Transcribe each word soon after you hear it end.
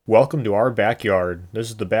Welcome to our backyard. This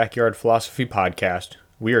is the Backyard Philosophy Podcast.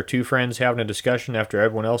 We are two friends having a discussion after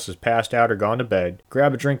everyone else has passed out or gone to bed.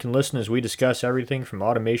 Grab a drink and listen as we discuss everything from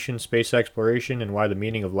automation, space exploration, and why the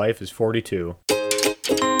meaning of life is 42.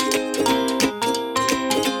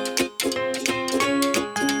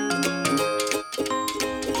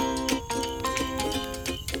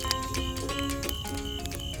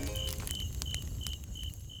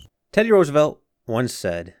 Teddy Roosevelt once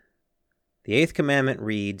said, "The eighth commandment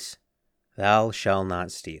reads, 'Thou shalt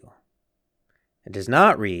not steal.' It does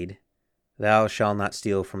not read, 'Thou shalt not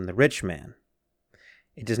steal from the rich man.'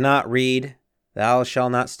 It does not read, 'Thou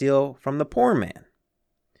shalt not steal from the poor man.'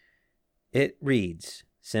 It reads,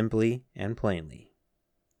 simply and plainly,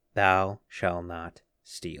 'Thou shalt not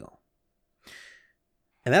steal.'"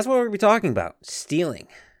 And that's what we're going to be talking about, stealing.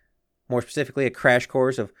 More specifically, a crash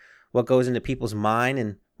course of what goes into people's mind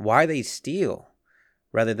and why they steal,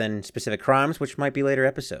 rather than specific crimes, which might be later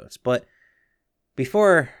episodes. But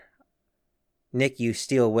before, Nick, you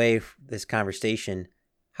steal away this conversation,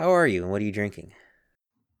 how are you and what are you drinking?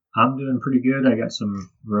 I'm doing pretty good. I got some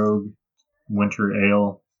Rogue Winter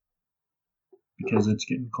Ale because it's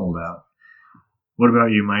getting cold out. What about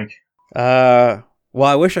you, Mike? Well,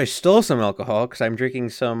 I wish I stole some alcohol because I'm drinking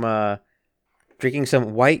some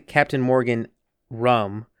white Captain Morgan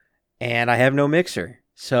rum, and I have no mixer.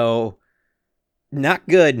 So, not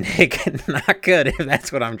good, Nick. Not good if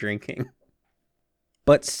that's what I'm drinking.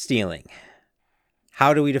 But stealing.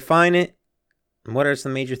 How do we define it? And what are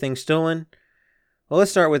some major things stolen? Well,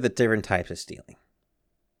 let's start with the different types of stealing.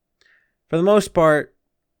 For the most part,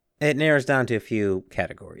 it narrows down to a few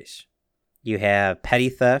categories. You have petty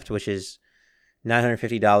theft, which is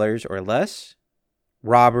 $950 or less,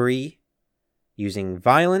 robbery using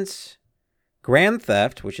violence, grand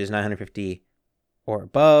theft, which is $950 or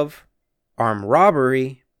above, armed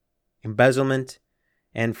robbery, embezzlement,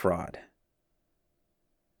 and fraud.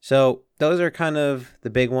 So those are kind of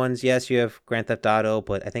the big ones. Yes, you have Grand Theft Auto,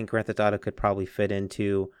 but I think Grand Theft Auto could probably fit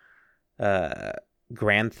into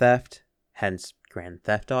grand theft, hence Grand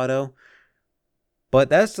Theft Auto. But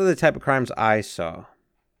that's the type of crimes I saw.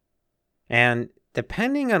 And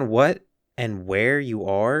depending on what and where you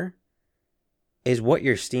are, is what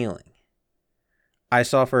you're stealing. I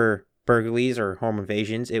saw for burglaries or home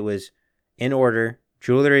invasions, it was in order: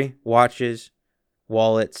 jewelry, watches,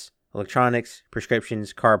 wallets, electronics,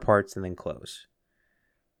 prescriptions, car parts, and then clothes.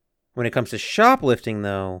 When it comes to shoplifting,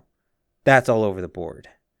 though, that's all over the board.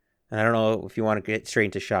 And I don't know if you want to get straight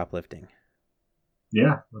into shoplifting.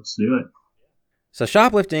 Yeah, let's do it. So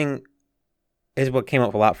shoplifting is what came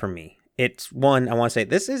up a lot for me. It's one, I want to say,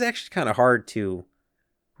 this is actually kind of hard to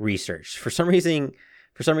research. For some reason,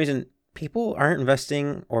 people aren't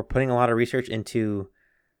investing or putting a lot of research into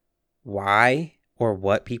why or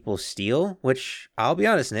what people steal, which I'll be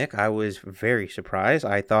honest, Nick, I was very surprised.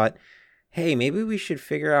 I thought, hey, maybe we should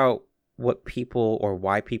figure out what people or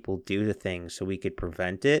why people do the things so we could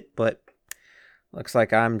prevent it, but looks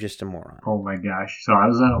like I'm just a moron. Oh my gosh. So I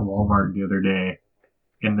was at Walmart the other day,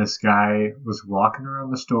 and this guy was walking around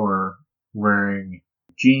the store wearing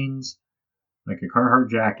jeans, like a Carhartt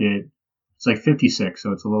jacket. It's like 56,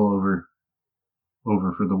 so it's a little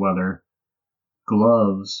over for the weather.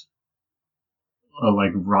 Gloves, a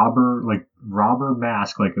robber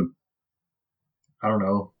mask, like a, I don't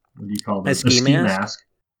know, what do you call this? A ski mask?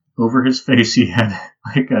 Over his face, he had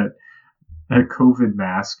like a COVID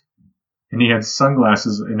mask, and he had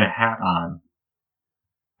sunglasses and a hat on.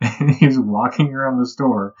 And he's walking around the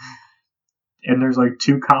store, and there's like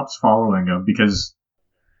two cops following him because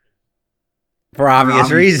For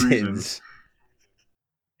obvious reasons.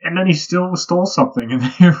 And then he still stole something, and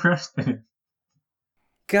they arrested him.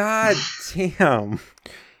 God damn.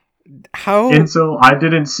 How? And so I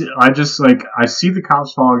see the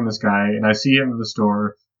cops following this guy, and I see him in the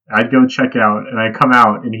store. I'd go check out, and I come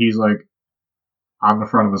out, and he's like on the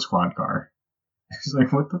front of the squad car. He's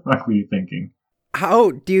like, what the fuck were you thinking? How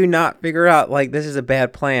do you not figure out, like, this is a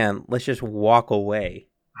bad plan? Let's just walk away.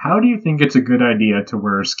 How do you think it's a good idea to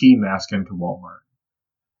wear a ski mask into Walmart?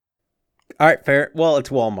 All right, fair. Well, it's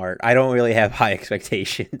Walmart. I don't really have high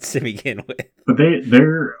expectations to begin with. But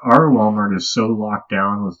our Walmart is so locked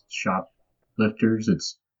down with shoplifters.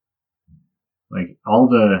 It's like all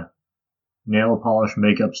the nail polish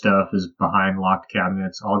makeup stuff is behind locked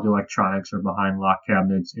cabinets. All the electronics are behind locked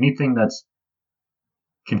cabinets. Anything that's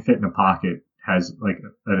can fit in a pocket has like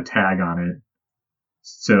a tag on it.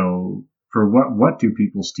 So for what do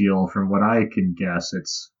people steal? From what I can guess,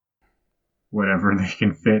 it's whatever they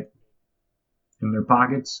can fit in their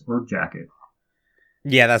pockets or jacket.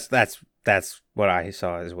 Yeah, that's what I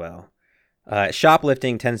saw as well.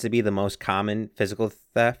 Shoplifting tends to be the most common physical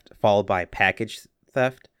theft, followed by package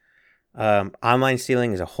theft. Online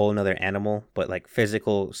stealing is a whole nother animal, but like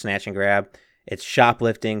physical snatch and grab, it's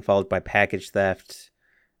shoplifting followed by package theft,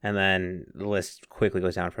 and then the list quickly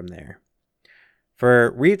goes down from there.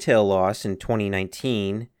 For retail loss in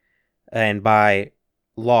 2019, and by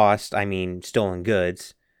lost, I mean stolen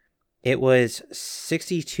goods, it was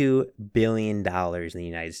 $62 billion in the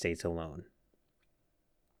United States alone.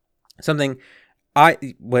 Something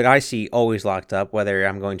what I see always locked up, whether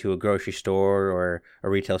I'm going to a grocery store or a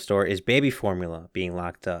retail store, is baby formula being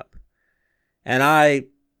locked up. And I,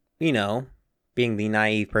 being the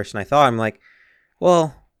naive person I thought, I'm like,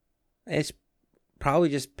 well, it's probably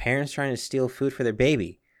just parents trying to steal food for their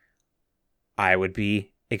baby. I would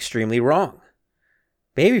be extremely wrong.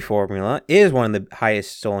 Baby formula is one of the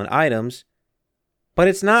highest stolen items, but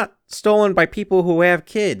it's not stolen by people who have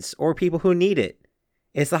kids or people who need it.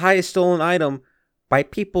 It's the highest stolen item by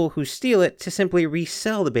people who steal it to simply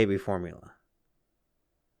resell the baby formula.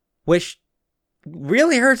 Which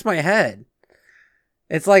really hurts my head.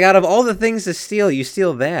 It's like, out of all the things to steal, you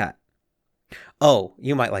steal that. Oh,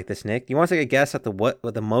 you might like this, Nick. You want to take a guess at what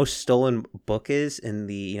the most stolen book is in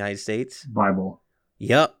the United States? Bible.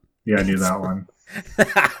 Yep. Yeah, I knew that one.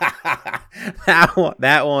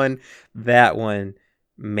 that one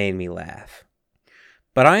made me laugh.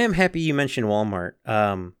 But I am happy you mentioned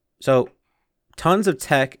Walmart. So tons of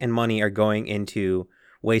tech and money are going into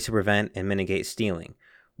ways to prevent and mitigate stealing.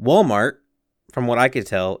 Walmart, from what I could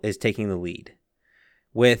tell, is taking the lead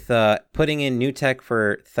with putting in new tech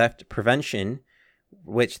for theft prevention,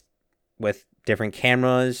 which with different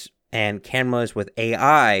cameras and cameras with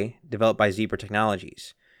AI developed by Zebra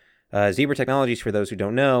Technologies. Zebra Technologies, for those who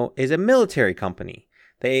don't know, is a military company.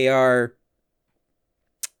 They are,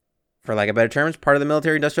 for lack of better terms, part of the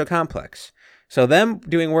military industrial complex. So them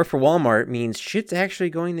doing work for Walmart means shit's actually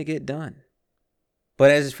going to get done.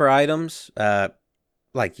 But as for items,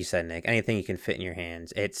 like you said, Nick, anything you can fit in your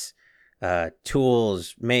hands. It's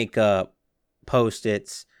tools, makeup,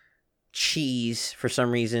 Post-its, cheese for some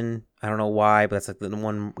reason. I don't know why, but that's like the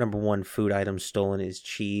number one food item stolen is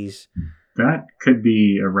cheese. That could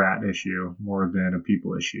be a rat issue more than a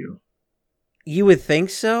people issue. You would think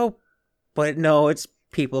so, but no, it's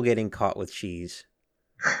people getting caught with cheese.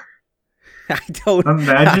 I don't.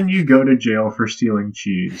 Imagine you go to jail for stealing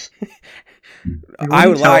cheese. I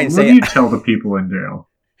would lie and say. What do you tell the people in jail?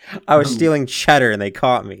 I was stealing cheddar and they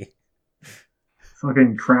caught me.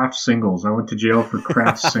 Fucking Kraft singles. I went to jail for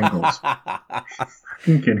Kraft singles. Are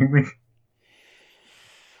you kidding me?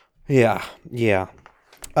 Yeah.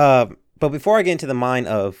 But before I get into the mind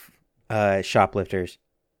of shoplifters,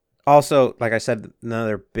 also, like I said,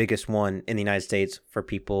 another biggest one in the United States for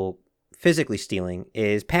people physically stealing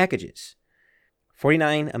is packages.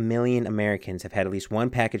 49 million Americans have had at least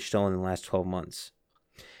one package stolen in the last 12 months.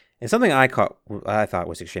 And something I thought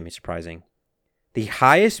was extremely surprising. The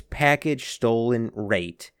highest package stolen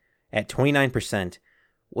rate at 29%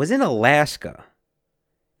 was in Alaska.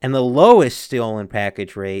 And the lowest stolen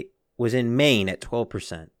package rate was in Maine at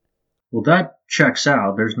 12%. Well, that checks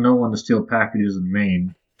out. There's no one to steal packages in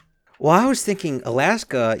Maine. Well, I was thinking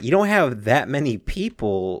Alaska, you don't have that many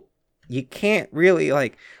people. You can't really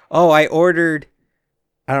I ordered,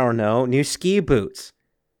 I don't know, new ski boots.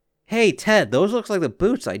 Hey, Ted, those looks like the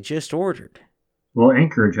boots I just ordered. Well,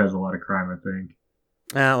 Anchorage has a lot of crime, I think.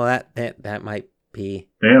 Oh, well, that might be.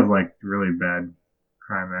 They have really bad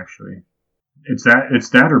crime, actually. It's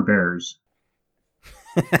that or bears.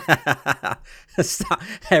 Stop.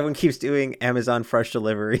 Everyone keeps doing Amazon Fresh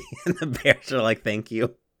Delivery, and the bears are like, "Thank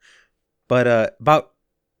you." But about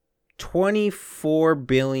 24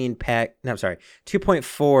 billion about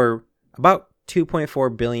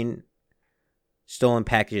 2.4 billion stolen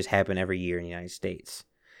packages happen every year in the United States,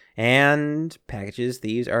 and packages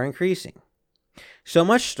thieves are increasing. So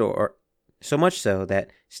much so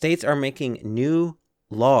that states are making new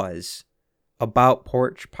laws about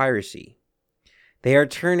porch piracy. They are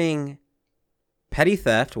turning petty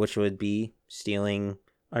theft, which would be stealing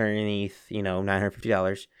underneath,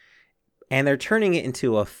 $950, and they're turning it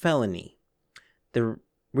into a felony. The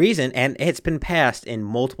reason, and it's been passed in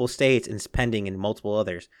multiple states and it's pending in multiple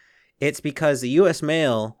others, it's because the U.S.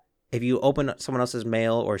 mail, if you open up someone else's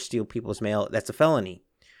mail or steal people's mail, that's a felony.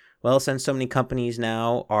 Well, since so many companies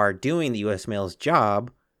now are doing the U.S. mail's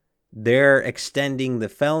job, they're extending the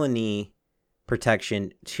felony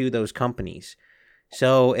protection to those companies.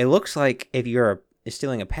 So it looks like if you're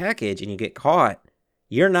stealing a package and you get caught,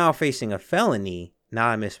 you're now facing a felony,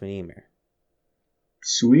 not a misdemeanor.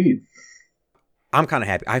 Sweet. I'm kind of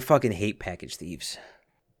happy. I fucking hate package thieves.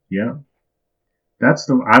 Yeah.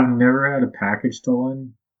 I've never had a package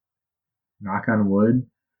stolen. Knock on wood.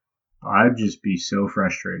 I'd just be so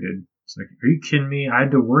frustrated. It's like, are you kidding me? I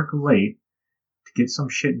had to work late to get some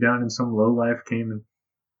shit done, and some lowlife came and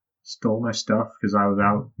stole my stuff because I was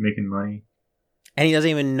out making money. And he doesn't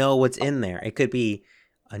even know what's in there. It could be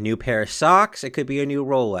a new pair of socks. It could be a new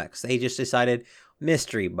Rolex. They just decided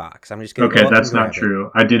mystery box. I'm just gonna Okay, go up that's and grab not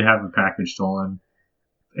true. I did have a package stolen,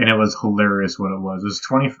 and it was hilarious what it was.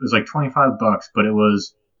 It was like $25, but it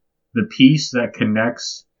was the piece that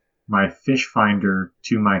connects my fish finder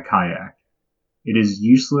to my kayak. It is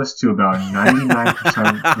useless to about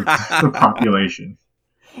 99% of the population.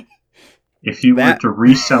 If you were to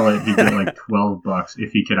resell it, you'd get like $12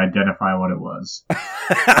 if you could identify what it was.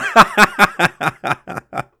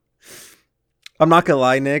 I'm not gonna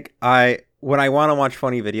lie, Nick. When I want to watch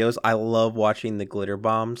funny videos, I love watching the glitter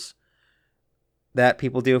bombs that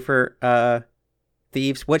people do for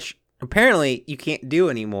thieves, which apparently you can't do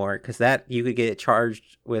anymore because that you could get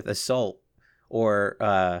charged with assault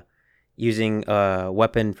or using a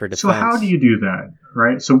weapon for defense. So how do you do that,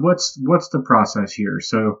 right? So what's the process here?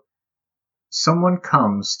 So someone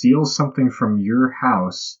comes, steals something from your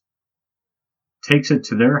house, takes it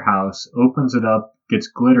to their house, opens it up, gets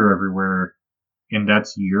glitter everywhere, and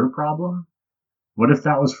that's your problem? What if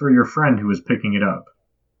that was for your friend who was picking it up?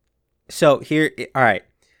 So here, all right.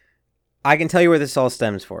 I can tell you where this all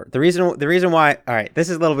stems for. The reason why, all right, this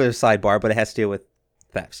is a little bit of a sidebar, but it has to do with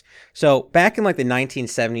thefts. So back in like the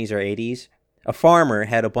 1970s or 80s, a farmer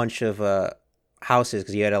had a bunch of houses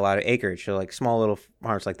because he had a lot of acreage, so like small little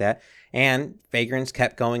farms like that. And vagrants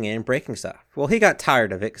kept going in and breaking stuff. Well, he got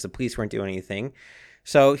tired of it because the police weren't doing anything.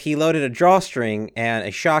 So he loaded a drawstring and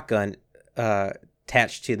a shotgun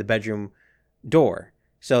attached to the bedroom door.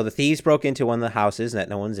 So the thieves broke into one of the houses that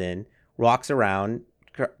no one's in, walks around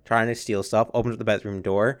trying to steal stuff, opens up the bedroom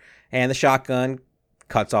door, and the shotgun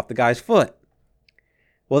cuts off the guy's foot.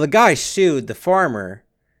 Well, the guy sued the farmer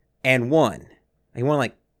and won. He won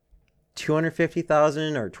like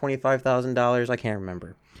 $250,000 or $25,000. I can't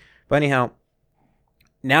remember. But anyhow,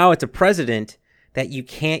 now it's a precedent that you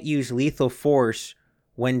can't use lethal force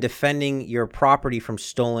when defending your property from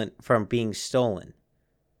being stolen.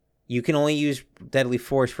 You can only use deadly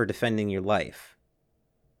force for defending your life.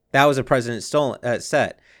 That was a precedent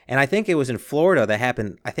set. And I think it was in Florida that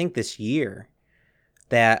happened, I think this year,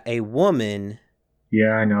 that a woman...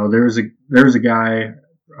 Yeah, I know. There was a guy,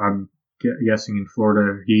 I'm guessing in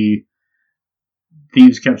Florida,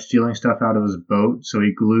 thieves kept stealing stuff out of his boat, so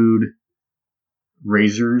he glued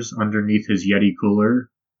razors underneath his Yeti cooler,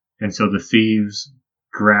 and so the thieves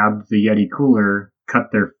grabbed the Yeti cooler,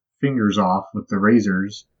 cut their fingers off with the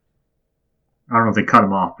razors. I don't know if they cut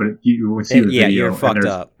them off, but you would see the video, you're fucked and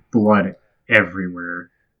there's up. blood everywhere.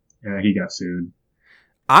 He got sued.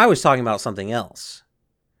 I was talking about something else.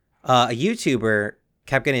 A YouTuber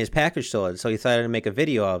kept getting his package stolen, so he decided to make a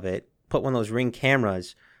video of it, put one of those Ring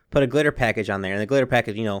cameras, put a glitter package on there, and the glitter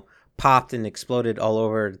package, popped and exploded all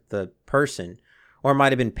over the person. Or it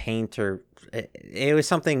might have been paint, or it was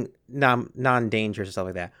something non-dangerous or stuff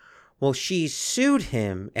like that. Well, she sued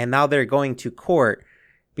him, and now they're going to court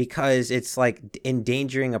because it's like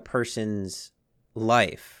endangering a person's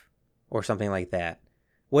life or something like that.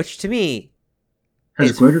 Which to me,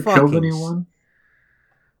 has glitter killed anyone?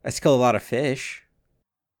 It's killed a lot of fish.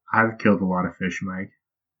 I've killed a lot of fish, Mike.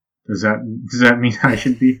 Does that mean I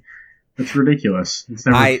should be? That's ridiculous. It's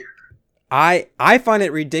never... I find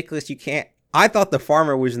it ridiculous. You can't. I thought the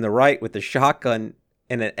farmer was in the right with the shotgun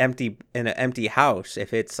in an empty house.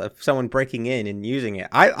 If it's someone breaking in and using it,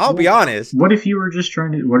 I'll be honest. What if you were just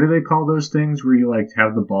trying to? What do they call those things where you like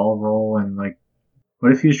have the ball roll and like?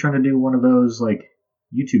 What if he was trying to do one of those like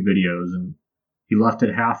YouTube videos and he left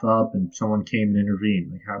it half up and someone came and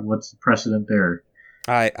intervened? Like, what's the precedent there?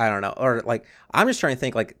 I don't know. Or like, I'm just trying to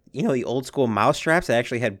think like, the old school mouse traps that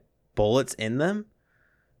actually had bullets in them.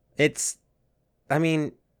 I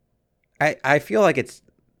feel like it's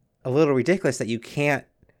a little ridiculous that you can't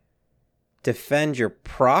defend your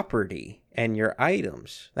property and your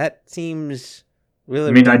items. That seems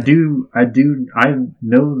really redundant. I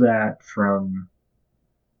know that from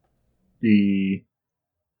the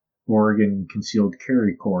Oregon concealed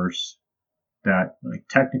carry course that like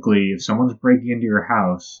technically if someone's breaking into your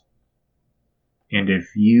house and if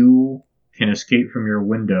you can escape from your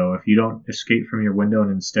window, if you don't escape from your window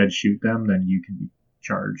and instead shoot them, then you can be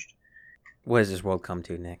charged. What does this world come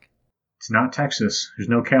to, Nick? It's not Texas. There's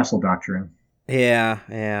no castle doctrine. Yeah.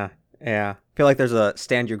 I feel like there's a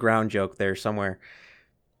stand your ground joke there somewhere.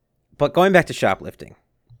 But going back to shoplifting,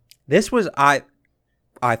 this was I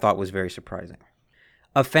thought was very surprising.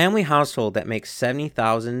 A family household that makes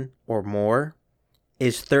 $70,000 or more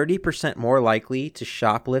is 30% more likely to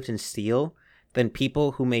shoplift and steal than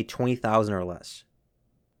people who made 20,000 or less.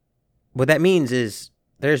 What that means is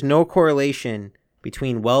there's no correlation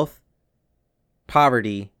between wealth,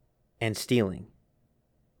 poverty, and stealing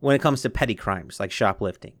when it comes to petty crimes like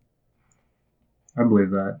shoplifting. I believe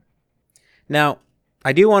that. Now,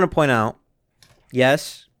 I do want to point out,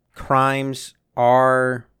 yes, crimes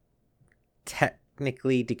are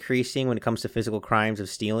technically decreasing when it comes to physical crimes of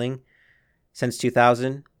stealing since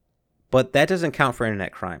 2000, but that doesn't count for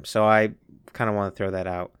internet crimes. So I kind of want to throw that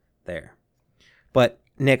out there. But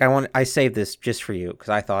Nick, I saved this just for you because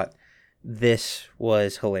I thought this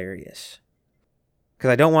was hilarious. Because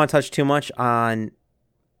I don't want to touch too much on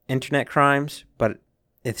internet crimes, but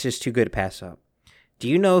it's just too good to pass up. Do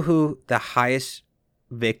you know who the highest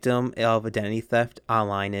victim of identity theft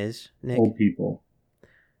online is, Nick? Old people.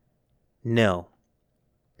 No.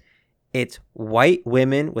 It's white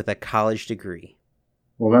women with a college degree.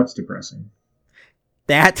 Well, that's depressing.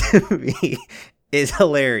 That to me is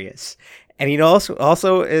hilarious. And you know,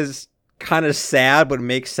 also is kind of sad, but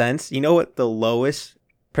makes sense. You know what the lowest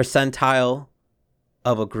percentile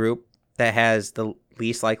of a group that has the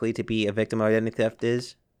least likely to be a victim of identity theft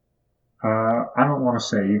is? I don't want to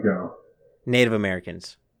say. You go. Native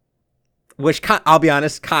Americans. Which, I'll be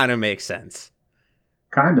honest, kind of makes sense.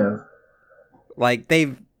 Kind of. Like,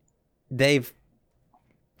 they've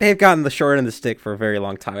gotten the short end of the stick for a very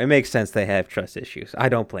long time. It makes sense they have trust issues. I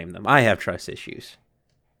don't blame them. I have trust issues.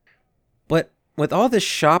 But with all this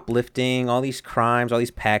shoplifting, all these crimes, all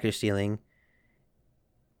these package stealing,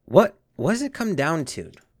 what does it come down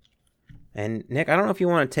to? And Nick, I don't know if you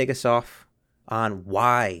want to take us off on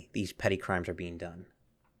why these petty crimes are being done.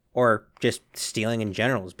 Or just stealing in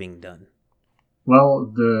general is being done. Well,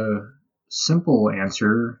 the simple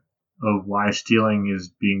answer of why stealing is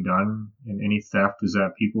being done in any theft is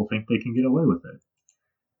that people think they can get away with it.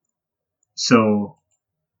 So,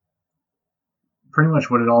 pretty much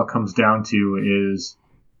what it all comes down to is...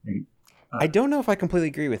 I don't know if I completely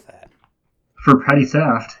agree with that. For petty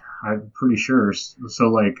theft, I'm pretty sure. So,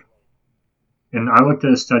 like... And I looked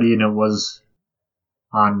at a study and it was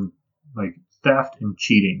on, like, theft and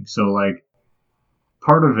cheating. So, like,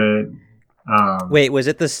 part of it... Wait, was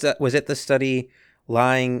it the study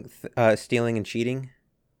lying, stealing, and cheating?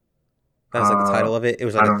 That was like the title of it. It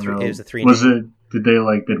was like it was a three.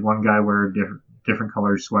 Did one guy wear different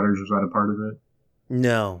colored sweaters? Was that a part of it?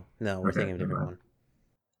 No, we're thinking of a different one.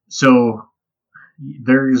 So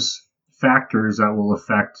there's factors that will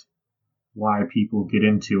affect why people get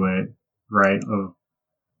into it, right? Of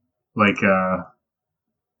like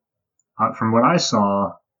from what I saw,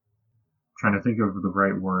 I'm trying to think of the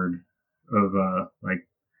right word of like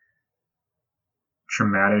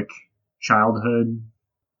traumatic childhood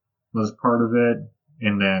was part of it,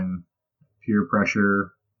 and then peer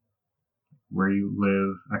pressure, where you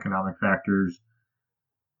live, economic factors.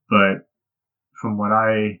 But from what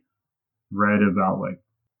I read about like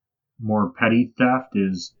more petty theft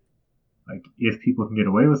is like if people can get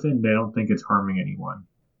away with it, they don't think it's harming anyone.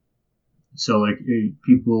 So like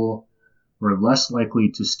people were less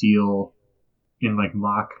likely to steal in like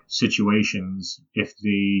mock situations if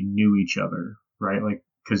they knew each other, right? Like,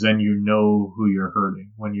 because then you know who you're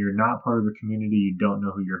hurting. When you're not part of a community, you don't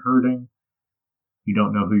know who you're hurting. You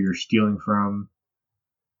don't know who you're stealing from.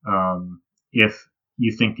 If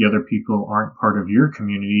you think the other people aren't part of your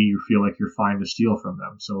community, you feel like you're fine to steal from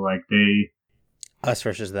them. So like us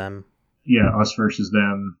versus them. Yeah, us versus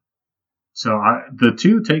them. So the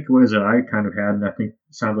two takeaways that I kind of had, and I think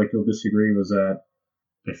it sounds like you'll disagree, was that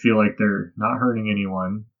they feel like they're not hurting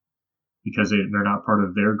anyone because they're not part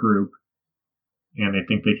of their group, and they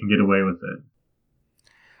think they can get away with it.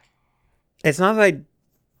 It's not that I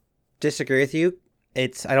disagree with you.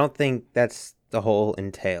 I don't think that's the whole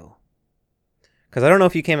entail. Because I don't know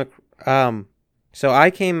if you so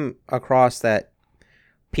I came across that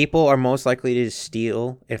people are most likely to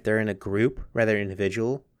steal if they're in a group rather than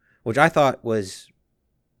individual, which I thought was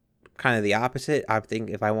kind of the opposite. I think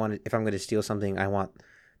if I'm going to steal something, I want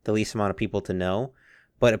the least amount of people to know.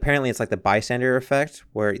 But apparently it's like the bystander effect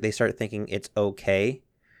where they start thinking it's okay.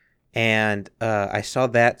 And I saw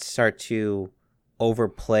that start to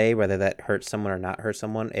overplay whether that hurts someone or not hurt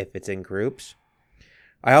someone if it's in groups.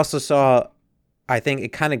 I also saw, I think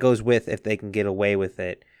it kind of goes with if they can get away with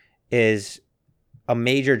it, is a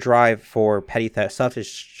major drive for petty theft, selfish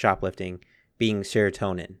shoplifting being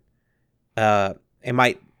serotonin.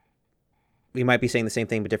 We might be saying the same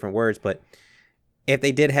thing but different words, but if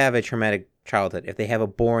they did have a traumatic childhood, if they have a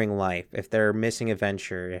boring life, if they're missing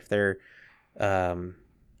adventure, if they're, I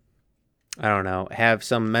don't know, have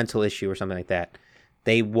some mental issue or something like that,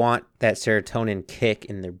 They want that serotonin kick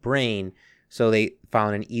in their brain, so they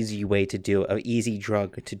found an easy way to do an easy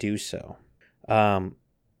drug to do so.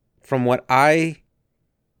 From what I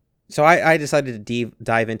decided to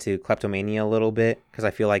dive into kleptomania a little bit because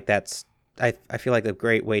I feel like I feel like a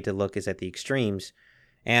great way to look is at the extremes.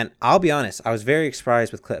 And I'll be honest, I was very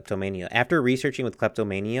surprised with kleptomania. After researching with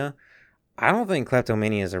kleptomania, I don't think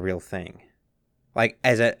kleptomania is a real thing. Let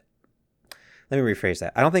me rephrase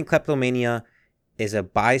that. I don't think kleptomania is a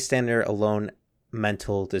bystander alone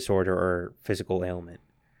mental disorder or physical ailment.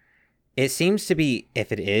 It seems to be,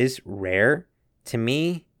 if it is rare, to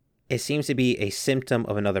me, it seems to be a symptom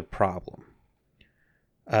of another problem.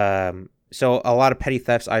 So a lot of petty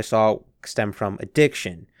thefts I saw stem from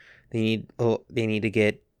addiction. They need to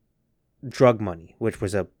get drug money, which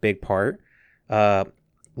was a big part.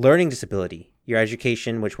 Learning disability, your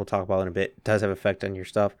education, which we'll talk about in a bit, does have effect on your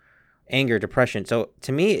stuff. Anger, depression. So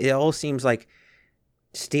to me, it all seems like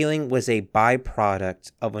stealing was a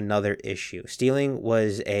byproduct of another issue. Stealing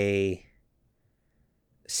was a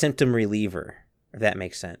symptom reliever, if that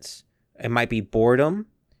makes sense. It might be boredom,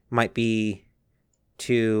 might be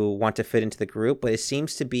to want to fit into the group, but it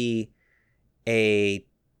seems to be a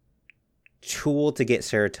tool to get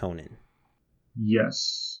serotonin.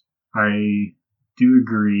 Yes, I do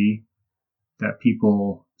agree that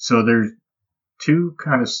people... So there's two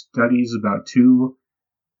kind of studies about two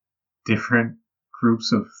different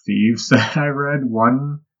groups of thieves that I read.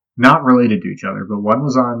 One, not related to each other, but one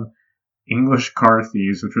was on English car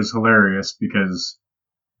thieves, which was hilarious because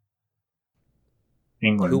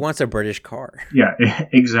England. Who wants a British car? Yeah,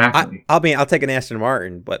 exactly. I'll take an Aston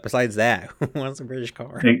Martin, but besides that, who wants a British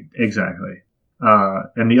car? Exactly.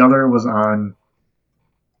 And the other was on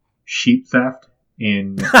sheep theft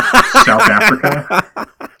in South Africa.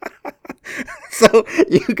 So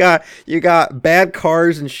you got bad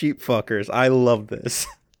cars and sheep fuckers. I love this.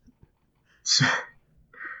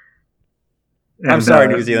 I'm sorry,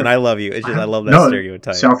 New Zealand. I love you. It's just I love that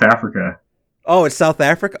stereotype. South Africa. Oh, it's South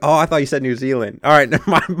Africa? Oh, I thought you said New Zealand. All right,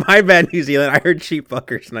 my bad, New Zealand. I heard sheep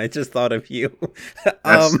fuckers, and I just thought of you.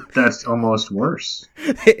 That's almost worse.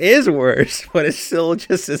 It is worse, but it's still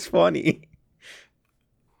just as funny.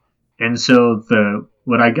 And so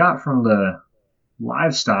what I got from the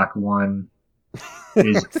livestock one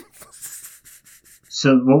is...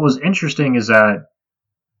 So what was interesting is that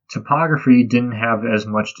topography didn't have as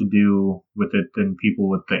much to do with it than people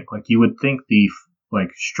would think. Like, you would think the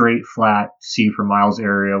straight, flat, see for miles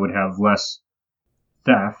area would have less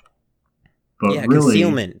theft, but yeah, really,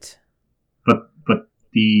 concealment. But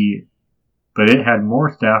it had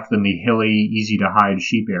more theft than the hilly, easy to hide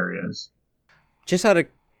sheep areas. Just out of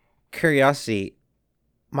curiosity,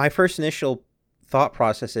 my first initial thought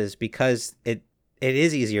process is because it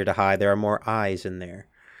is easier to hide. There are more eyes in there,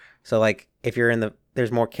 so like if you're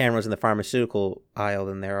there's more cameras in the pharmaceutical aisle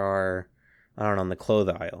than there are, I don't know, in the clothes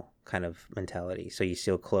aisle kind of mentality. So you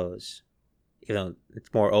steal clothes.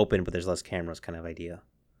 It's more open, but there's less cameras kind of idea.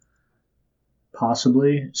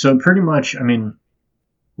 Possibly. So pretty much, I mean,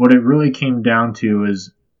 what it really came down to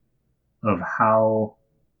is of how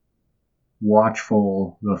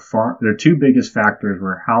watchful their two biggest factors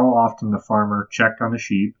were how often the farmer checked on the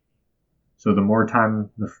sheep. So the more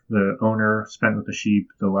time the owner spent with the sheep,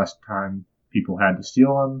 the less time people had to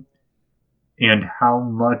steal them, and how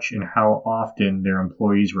much and how often their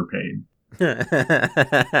employees were paid.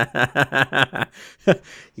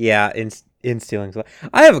 Yeah, in stealing.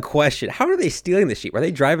 I have a question. How are they stealing the sheep? Are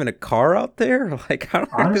they driving a car out there? Like, how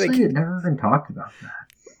honestly, it never even talked about that.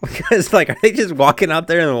 Because, like, are they just walking out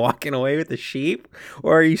there and walking away with the sheep?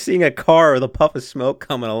 Or are you seeing a car with a puff of smoke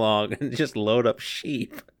coming along and just load up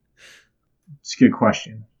sheep? It's a good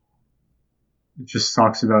question. It just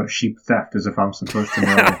talks about sheep theft as if I'm supposed to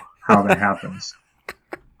know how that happens.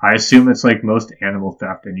 I assume it's like most animal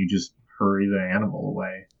theft and you just hurry the animal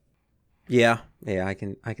away. Yeah, I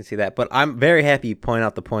can see that. But I'm very happy you point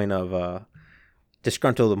out the point of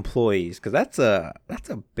disgruntled employees, because that's a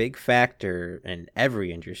big factor in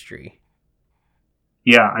every industry.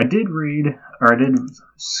 Yeah, I did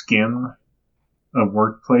skim a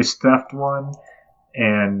workplace theft one,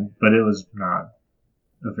 but it was not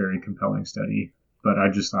a very compelling study. But I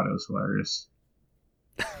just thought it was hilarious.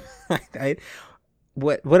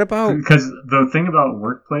 What about... Because the thing about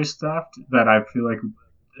workplace theft that I feel like,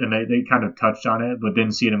 and they kind of touched on it, but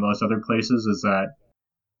didn't see it in most other places, is that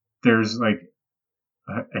there's like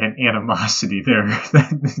an animosity there.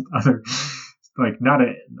 Other, like, not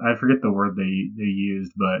a, I forget the word they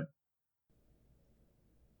used, but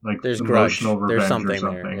like there's emotional grudge. revenge There's something or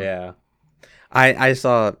something. there. Yeah, I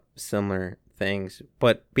saw similar things.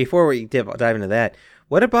 But before we dive into that,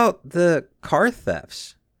 What about the car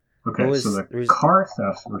thefts? Okay, so the car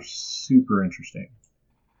thefts were super interesting.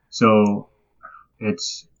 So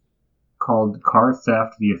it's called Car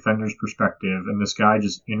Theft, the Offender's Perspective, and this guy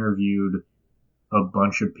just interviewed a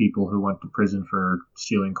bunch of people who went to prison for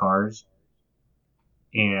stealing cars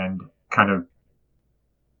and kind of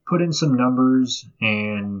put in some numbers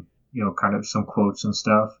and, kind of some quotes and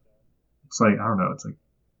stuff. It's like, I don't know, it's like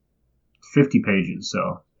 50 pages,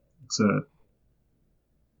 so it's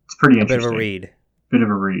pretty interesting. Bit of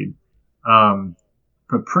a read.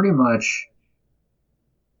 But pretty much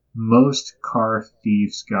most car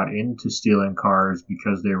thieves got into stealing cars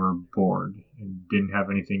because they were bored and didn't have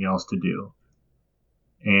anything else to do.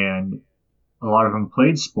 And a lot of them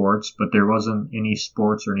played sports, but there wasn't any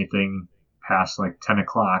sports or anything past like 10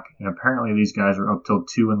 o'clock. And apparently these guys are up till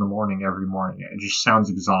 2 in the morning every morning. It just sounds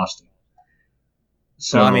exhausting.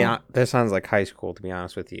 So, well, I mean, that sounds like high school, to be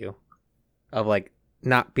honest with you. Of like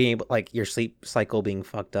not being able, like your sleep cycle being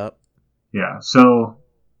fucked up. Yeah. So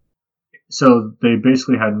they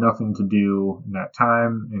basically had nothing to do in that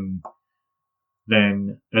time. And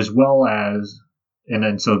then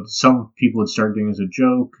so some people would start doing it as a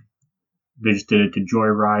joke. They just did it to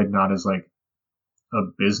joyride, not as like a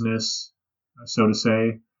business, so to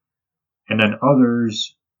say. And then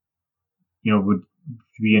others, would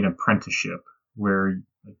be an apprenticeship where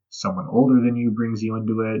someone older than you brings you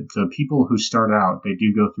into it. So people who start out, they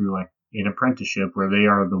do go through like an apprenticeship where they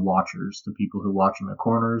are the watchers, the people who watch in the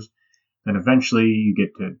corners. Then eventually you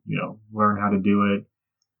get to, learn how to do it,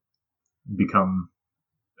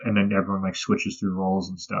 and then everyone like switches through roles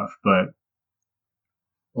and stuff. But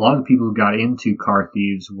a lot of the people who got into car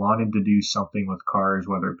thieves wanted to do something with cars,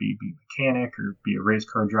 whether it be a mechanic or be a race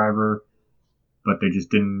car driver, but they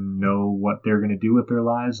just didn't know what they were going to do with their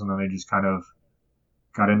lives, and then they just kind of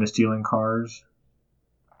got into stealing cars.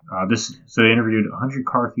 So they interviewed 100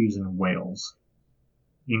 car thieves in Wales,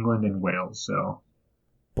 England and Wales. So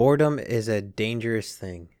boredom is a dangerous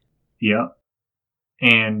thing. Yeah,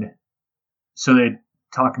 and so they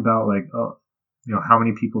talk about like, how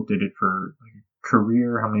many people did it for like a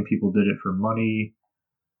career, how many people did it for money,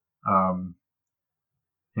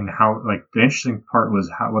 and how, like, the interesting part was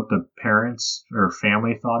what the parents or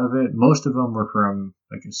family thought of it. Most of them were from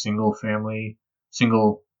like a single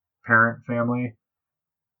parent family.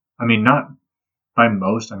 I mean, not by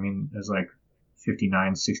most. I mean, there's like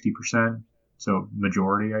 59, 60%. So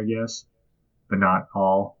majority, I guess, but not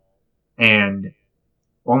all. And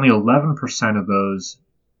only 11% of those.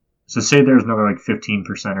 So say there's another like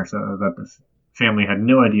 15% or so that the family had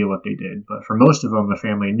no idea what they did. But for most of them, the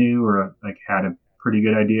family knew or like had a pretty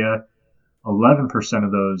good idea. 11%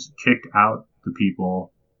 of those kicked out the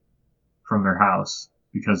people from their house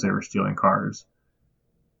because they were stealing cars,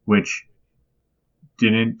 which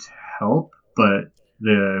didn't help. But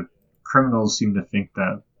the criminals seem to think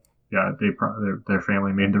that, yeah, their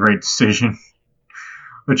family made the right decision,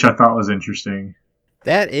 which I thought was interesting.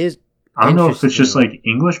 That is. I don't know if it's just like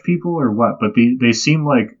English people or what, but they seem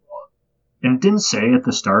like, and it didn't say at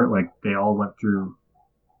the start like they all went through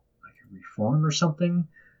like a reform or something,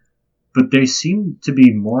 but they seem to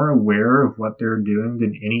be more aware of what they're doing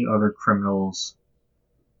than any other criminals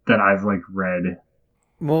that I've like read.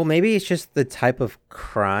 Well, maybe it's just the type of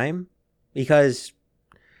crime, because,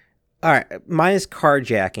 all right, mine is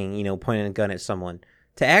carjacking, pointing a gun at someone.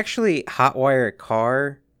 To actually hotwire a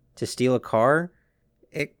car to steal a car,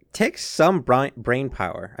 it takes some brain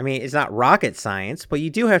power. I mean, it's not rocket science, but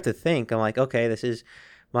you do have to think. I'm like, okay, this is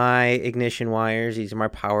my ignition wires. These are my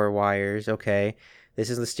power wires. Okay,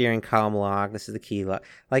 this is the steering column lock. This is the key lock.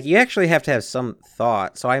 Like, you actually have to have some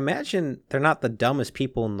thought. So I imagine they're not the dumbest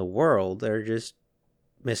people in the world. They're just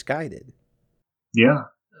misguided. Yeah.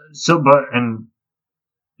 And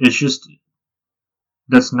it's just,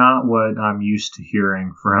 that's not what I'm used to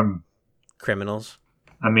hearing from criminals.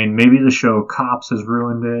 I mean, maybe the show Cops has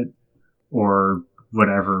ruined it or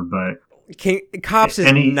whatever, but Cops is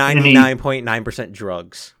 99.9%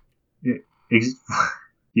 drugs.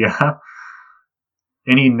 Yeah.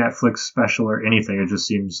 Any Netflix special or anything, it just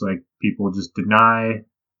seems like people just deny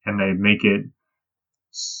and they make it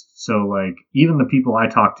so, like, even the people I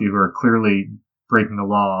talk to who are clearly breaking the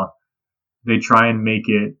law, they try and make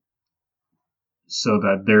it so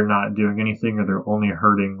that they're not doing anything or they're only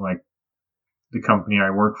hurting like the company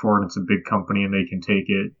I work for, and it's a big company and they can take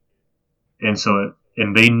it.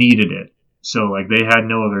 And they needed it. So like they had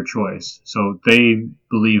no other choice. So they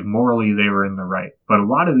believe morally they were in the right. But a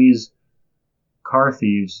lot of these car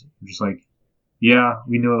thieves are just like, yeah,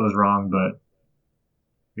 we knew it was wrong, but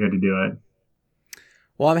we had to do it.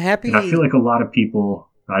 Well, I'm happy. And I feel like a lot of people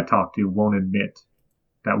I talk to won't admit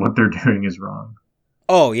that what they're doing is wrong.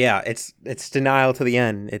 Oh yeah, it's denial to the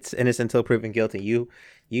end. It's innocent until proven guilty. You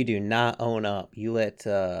do not own up. You let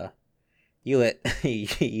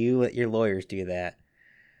you let your lawyers do that.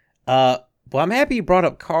 Uh, well, I'm happy you brought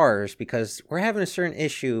up cars because we're having a certain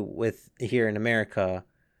issue with here in America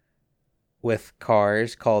with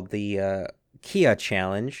cars called the Kia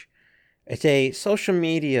Challenge. It's a social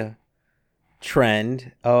media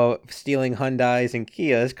trend of stealing Hyundais and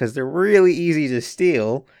Kias because they're really easy to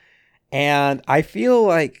steal. And I feel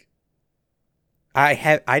like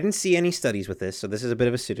I didn't see any studies with this, so this is a bit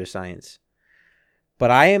of a pseudoscience.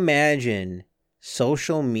 But I imagine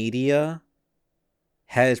social media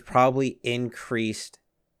has probably increased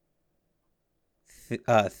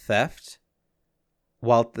theft,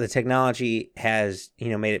 while the technology has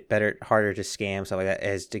made it better, harder to scam, stuff like that,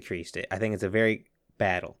 has decreased it. I think it's a very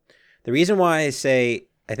battle. The reason why I say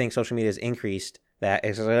I think social media has increased that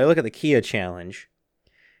is because I look at the Kia challenge,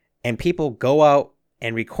 and people go out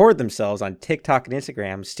and record themselves on TikTok and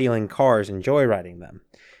Instagram stealing cars and joyriding them.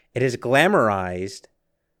 It has glamorized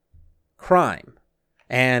crime.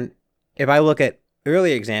 And if I look at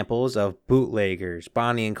earlier examples of bootleggers,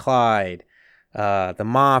 Bonnie and Clyde, the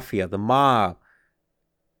mafia, the mob,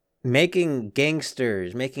 making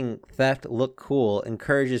theft look cool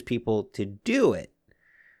encourages people to do it.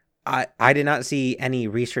 I did not see any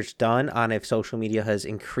research done on if social media has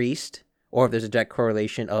increased or if there's a direct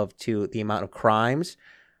correlation to the amount of crimes.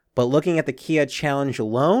 But looking at the Kia challenge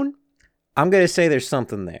alone, I'm going to say there's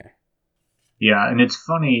something there. Yeah, and it's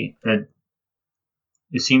funny that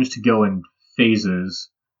it seems to go in phases.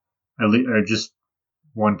 Or just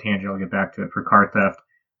one tangent, I'll get back to it. For car theft,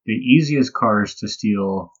 the easiest cars to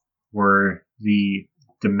steal were the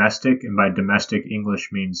domestic, and by domestic,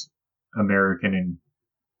 English means American and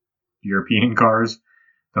European cars.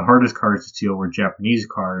 The hardest cars to steal were Japanese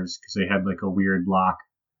cars because they had like a weird lock,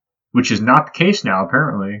 which is not the case now,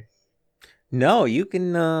 apparently. No, you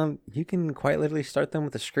can quite literally start them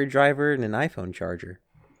with a screwdriver and an iPhone charger.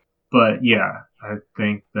 But yeah, I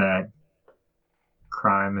think that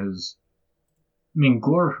crime is. I mean,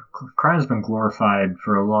 crime's been glorified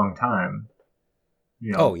for a long time.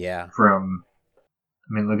 Oh yeah.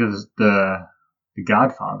 Look at the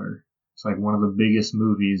Godfather. It's like one of the biggest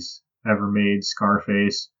movies ever made.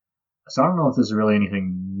 Scarface. So I don't know if this is really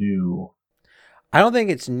anything new. I don't think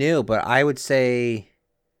it's new, but I would say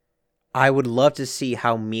I would love to see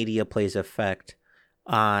how media plays effect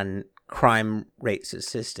on crime rate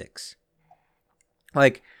statistics.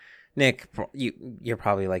 Like, Nick, you're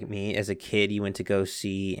probably like me. As a kid, you went to go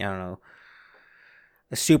see, I don't know,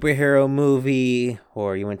 a superhero movie,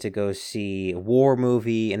 or you went to go see a war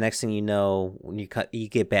movie, and next thing you know, when you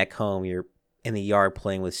get back home, you're in the yard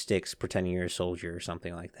playing with sticks, pretending you're a soldier or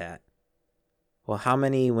something like that. Well, how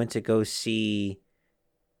many went to go see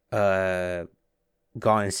Gone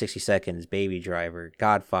in 60 Seconds, Baby Driver,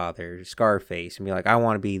 Godfather, Scarface, and be like, I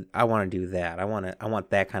want to do that. I want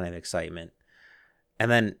that kind of excitement.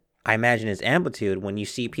 And then I imagine its amplitude when you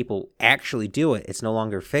see people actually do it. It's no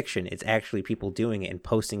longer fiction. It's actually people doing it and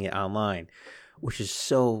posting it online, which is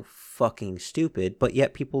so fucking stupid, but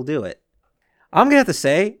yet people do it. I'm going to have to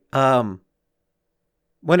say,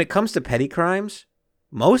 when it comes to petty crimes,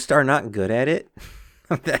 most are not good at it.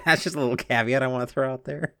 That's just a little caveat I want to throw out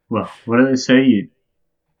there. Well, what do they say?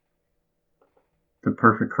 The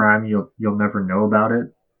perfect crime, you'll never know about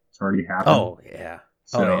it. It's already happened. Oh yeah.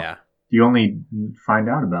 So you only find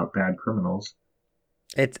out about bad criminals.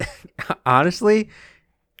 It's honestly,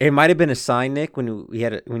 it might have been a sign, Nick, when you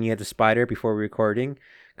had the spider before recording,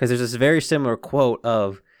 because there's this very similar quote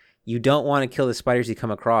of, "You don't want to kill the spiders you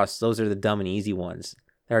come across; those are the dumb and easy ones.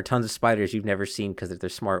 There are tons of spiders you've never seen because they're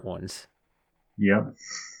smart ones." Yep,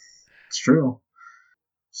 it's true.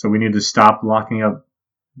 So we need to stop locking up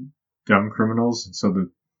dumb criminals,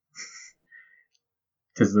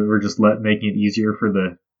 because we're just making it easier for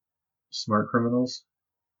the smart criminals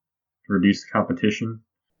to reduce the competition.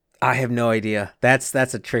 I have no idea. That's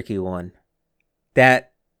a tricky one. That's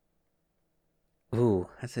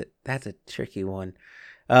a tricky one.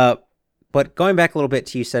 But going back a little bit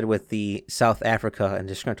to you said with the South Africa and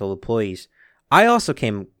disgruntled employees, I also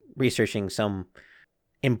came researching some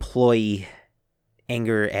employee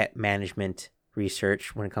anger at management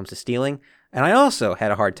research when it comes to stealing, and I also had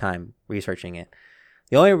a hard time researching it.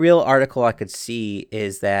 The only real article I could see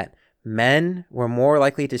is that men were more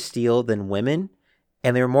likely to steal than women,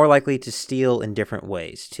 and they were more likely to steal in different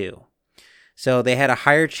ways too. So they had a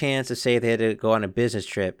higher chance of, say, they had to go on a business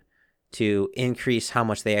trip, to increase how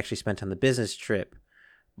much they actually spent on the business trip,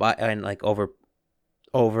 and like over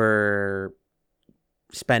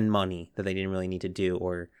spend money that they didn't really need to do,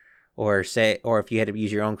 or if you had to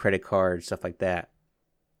use your own credit card, stuff like that.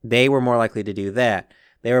 they were more likely to do that.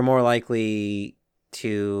 They were more likely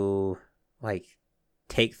to like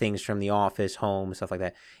take things from the office, home, stuff like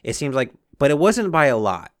that. It seems like, but it wasn't by a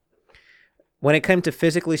lot. When it came to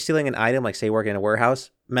physically stealing an item, like say working in a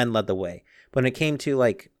warehouse, men led the way. But when it came to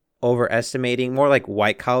like overestimating, more like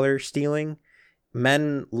white collar stealing,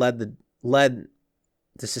 men led the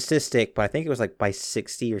statistic, but I think it was like by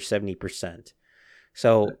 60 or 70%.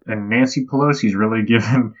 So And Nancy Pelosi's really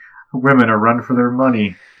giving women a run for their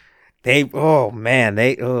money. oh man,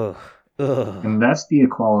 ugh. And that's the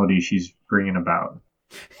equality she's bringing about.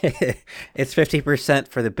 It's 50%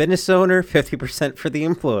 for the business owner, 50% for the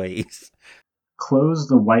employees. Close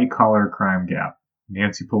the white-collar crime gap.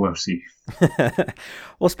 Nancy Pelosi.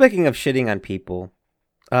 Well, speaking of shitting on people,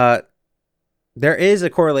 there is a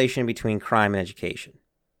correlation between crime and education.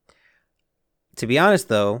 To be honest,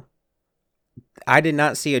 though, I did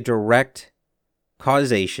not see a direct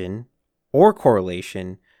causation or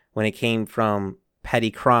correlation when it came from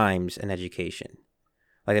petty crimes and education.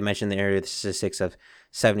 Like I mentioned, the area, the statistics of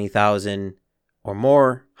 70,000 or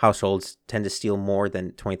more households tend to steal more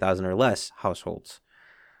than 20,000 or less households.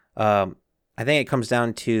 I think it comes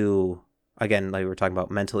down to, again, like we were talking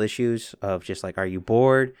about, mental issues of just like, are you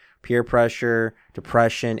bored, peer pressure,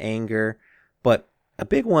 depression, anger? But a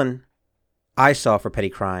big one I saw for petty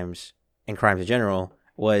crimes and crimes in general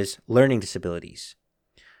was learning disabilities.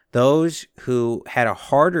 Those who had a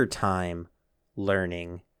harder time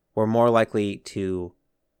learning were more likely to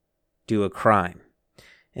do a crime.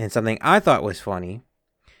 And something I thought was funny,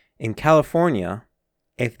 in California,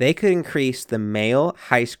 if they could increase the male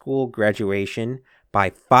high school graduation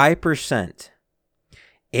by 5%,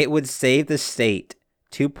 it would save the state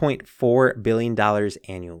 $2.4 billion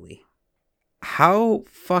annually. How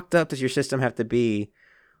fucked up does your system have to be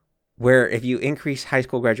where if you increase high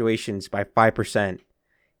school graduations by 5%,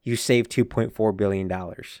 you save $2.4 billion?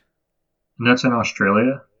 And that's in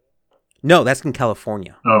Australia? No, that's in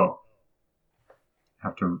California. Oh.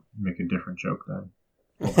 Have to make a different joke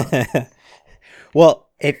then. Well,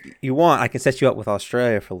 if you want, I can set you up with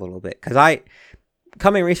Australia for a little bit. Because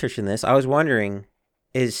coming researching this, I was wondering,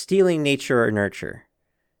 is stealing nature or nurture?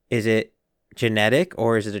 Is it genetic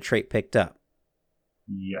or is it a trait picked up?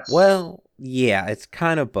 Yes. Well, yeah, it's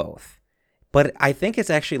kind of both. But I think it's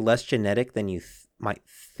actually less genetic than you might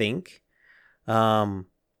think. At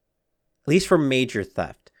least for major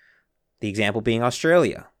theft. The example being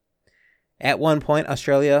Australia. At one point,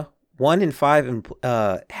 Australia, 1 in 5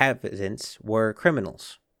 inhabitants were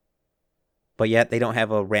criminals. But yet they don't have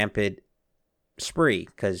a rampant spree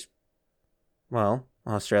because, well,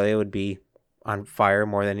 Australia would be on fire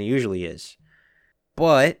more than it usually is.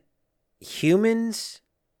 But humans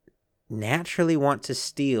naturally want to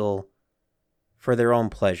steal for their own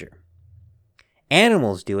pleasure.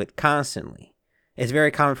 Animals do it constantly. It's very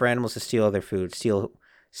common for animals to steal other food, steal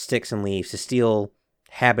sticks and leaves, to steal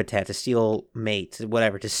habitat, to steal mates,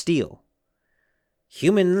 whatever, to steal.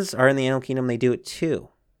 Humans are in the animal kingdom, they do it too.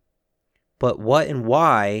 But what and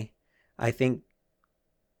why, I think,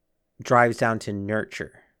 drives down to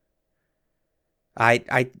nurture. I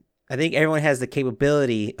think everyone has the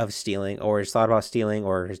capability of stealing, or has thought about stealing,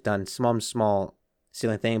 or has done some small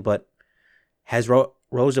stealing thing, but has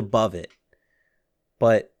rose above it.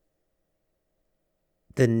 But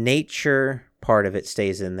the nature part of it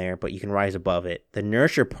stays in there, but you can rise above it. The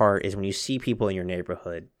nurture part is when you see people in your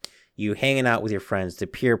neighborhood, you hanging out with your friends, the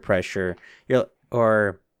peer pressure,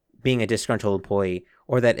 or being a disgruntled employee,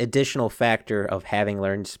 or that additional factor of having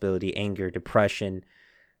learning disability, anger, depression,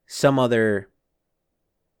 some other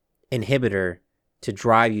inhibitor to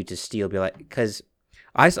drive you to steal. Be like, because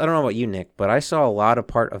I don't know about you, Nick, but I saw a lot of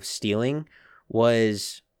part of stealing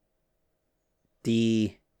was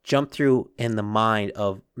the jump through in the mind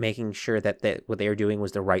of making sure that what they were doing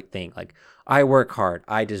was the right thing. Like, I work hard,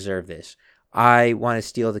 I deserve this. I want to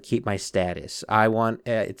steal to keep my status. I want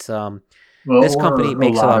this company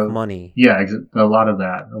makes a lot of money. Yeah, a lot of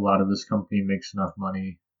that. A lot of this company makes enough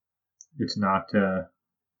money. It's not Was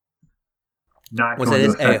going it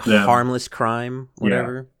to affect them. Harmless crime,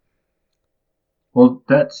 whatever? Yeah. Well,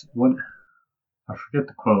 that's what I forget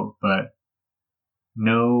the quote, but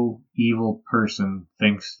no evil person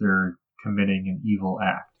thinks they're committing an evil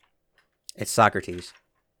act. It's Socrates.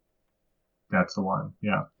 That's the one.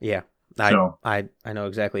 Yeah. Yeah. I know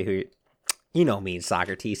exactly who you know me,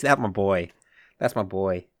 Socrates. That's my boy. That's my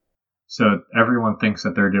boy. So everyone thinks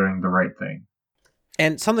that they're doing the right thing.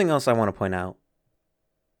 And something else I want to point out.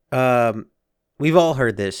 We've all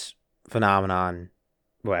heard this phenomenon,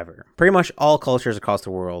 whatever. Pretty much all cultures across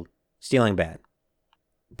the world, stealing bad.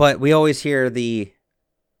 But we always hear the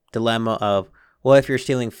dilemma of, well, if you're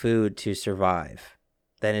stealing food to survive,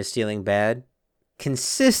 then is stealing bad?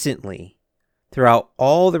 Consistently, throughout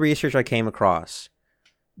all the research I came across,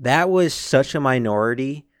 that was such a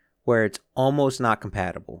minority where it's almost not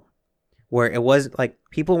compatible. Where it was like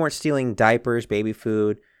people weren't stealing diapers, baby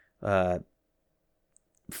food,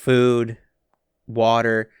 food,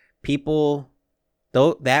 water. People,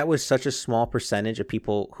 though, that was such a small percentage of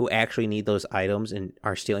people who actually need those items and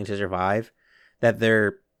are stealing to survive that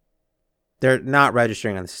they're not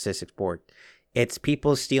registering on the statistics board. It's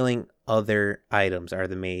people stealing other items are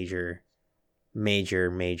the major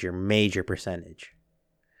percentage.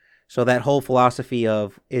 So that whole philosophy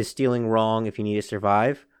of is stealing wrong if you need to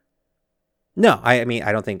survive? No, I mean,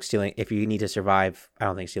 I don't think stealing, if you need to survive, I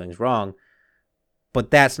don't think stealing is wrong.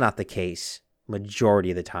 But that's not the case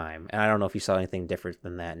majority of the time. And I don't know if you saw anything different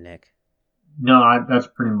than that, Nick. No, that's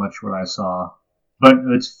pretty much what I saw. But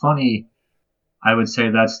it's funny. I would say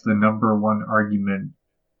that's the number one argument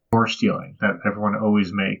for stealing that everyone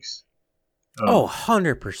always makes.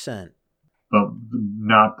 100%. But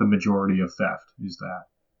not the majority of theft is that.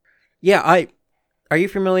 Yeah, are you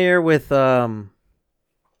familiar with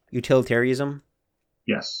utilitarianism?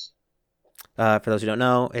 Yes. For those who don't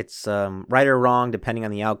know, it's right or wrong depending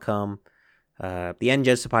on the outcome. The end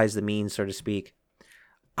justifies the means, so to speak.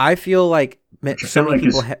 I feel like so many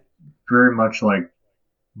people very much like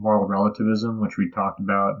moral relativism, which we talked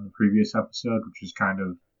about in the previous episode, which is kind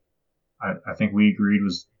of, I think we agreed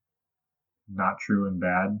was not true and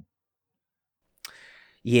bad.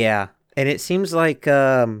 Yeah, and it seems like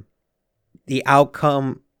the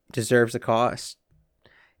outcome deserves the cost.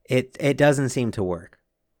 It doesn't seem to work.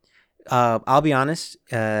 I'll be honest.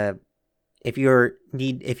 If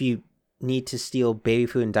you need to steal baby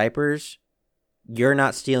food and diapers, you're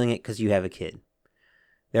not stealing it because you have a kid.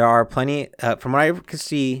 There are plenty, from what I can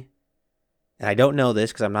see, and I don't know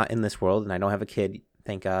this because I'm not in this world and I don't have a kid,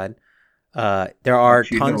 thank God. There are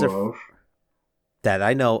tons of that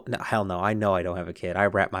I know. No, hell no, I know I don't have a kid. I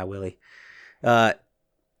wrap my willy. That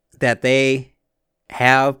they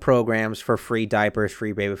have programs for free diapers,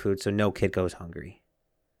 free baby food, so no kid goes hungry.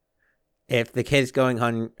 If the kid's going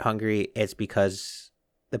hungry, it's because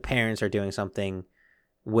the parents are doing something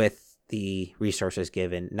with the resources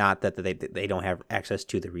given, not that they don't have access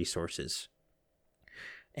to the resources.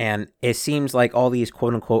 And it seems like all these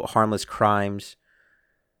quote-unquote harmless crimes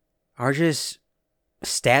are just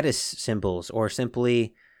status symbols, or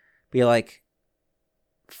simply be like,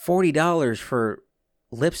 $40 for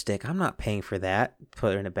lipstick, I'm not paying for that,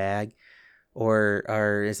 put it in a bag. Or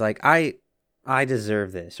it's like, I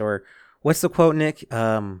deserve this. Or what's the quote, Nick?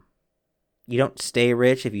 You don't stay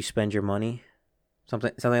rich if you spend your money. Something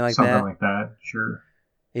like that. Something like that, sure.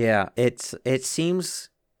 Yeah, it seems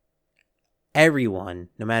everyone,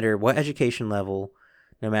 no matter what education level,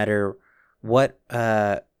 no matter what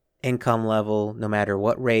income level, no matter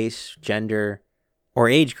what race, gender, or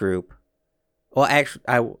age group. Well, actually,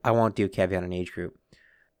 I won't do a caveat on age group.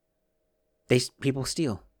 People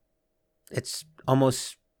steal. It's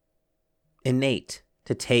almost innate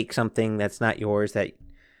to take something that's not yours, that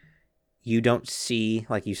you don't see,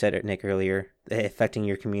 like you said, Nick, earlier, affecting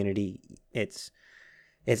your community. It's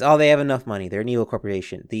all, they have enough money. They're an evil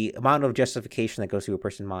corporation. The amount of justification that goes through a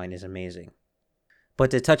person's mind is amazing.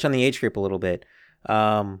 But to touch on the age group a little bit,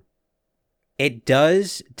 it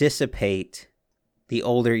does dissipate the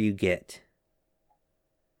older you get.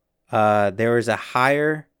 There was a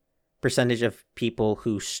higher percentage of people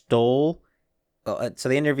who stole. So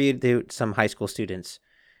they interviewed some high school students,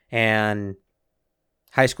 and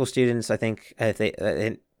high school students, I think,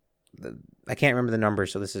 I can't remember the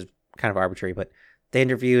numbers, so this is kind of arbitrary, but they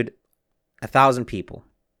interviewed 1,000 people.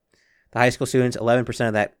 The high school students, 11%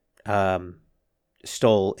 of that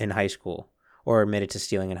stole in high school or admitted to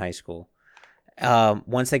stealing in high school.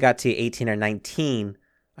 Once they got to 18 or 19,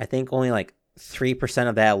 I think only like 3%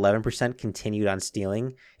 of that 11% continued on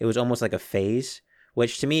stealing. It was almost like a phase,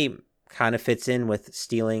 which to me kind of fits in with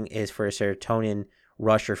stealing is for a serotonin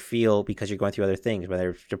rush or feel because you're going through other things, whether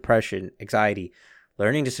it's depression, anxiety,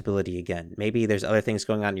 learning disability again. Maybe there's other things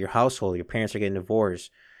going on in your household. Your parents are getting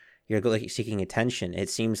divorced. You're seeking attention. It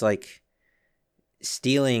seems like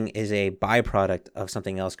stealing is a byproduct of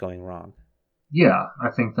something else going wrong. Yeah, I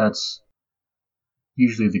think that's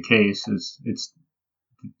usually the case. It's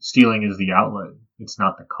stealing is the outlet. It's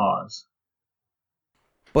not the cause.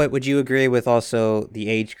 But would you agree with also the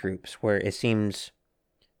age groups where it seems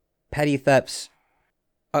petty thefts?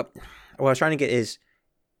 What I was trying to get is,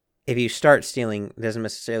 if you start stealing, it doesn't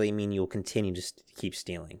necessarily mean you'll continue to keep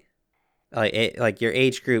stealing. Like your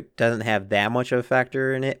age group doesn't have that much of a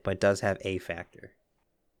factor in it, but does have a factor.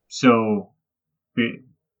 So,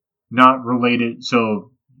 not related.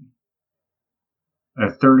 So,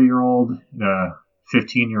 a 30-year-old and a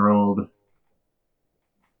 15-year-old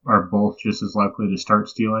are both just as likely to start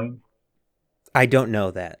stealing? I don't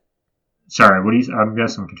know that. Sorry, what do you? I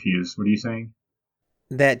guess I'm confused. What are you saying?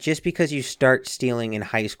 That just because you start stealing in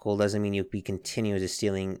high school doesn't mean you'll be continuous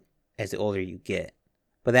stealing as the older you get.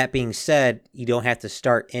 But that being said, you don't have to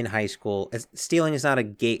start in high school. Stealing is not a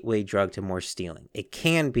gateway drug to more stealing. It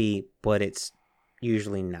can be, but it's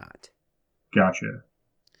usually not. Gotcha.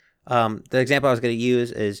 The example I was going to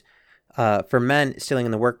use is for men stealing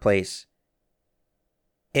in the workplace,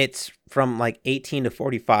 it's from like 18 to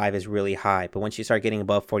 45 is really high. But once you start getting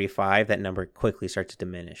above 45, that number quickly starts to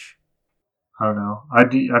diminish. I don't know.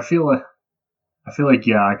 I feel like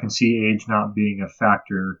yeah, I can see age not being a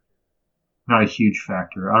factor, not a huge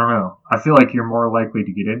factor. I don't know. I feel like you're more likely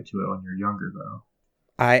to get into it when you're younger, though.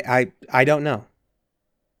 I don't know.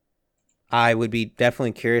 I would be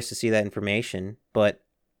definitely curious to see that information, but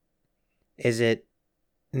is it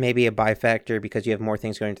maybe a bifactor because you have more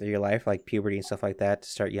things going through your life, like puberty and stuff like that, to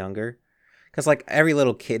start younger? Because like every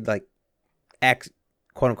little kid, like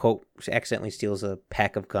quote unquote, accidentally steals a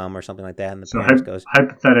pack of gum or something like that, and the So parents goes,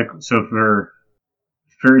 hypothetical. So for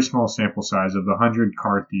very small sample size of the 100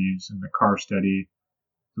 car thieves in the car study,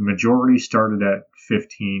 the majority started at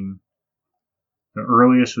 15. The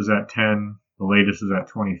earliest was at 10. The latest was at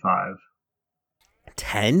 25.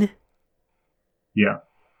 10? Yeah.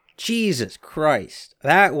 Jesus Christ.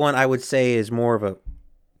 That one I would say is more of a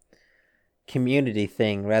community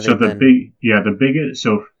thing rather than... the biggest,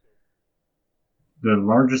 so the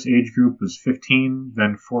largest age group was 15,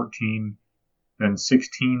 then 14, then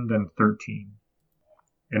 16, then 13.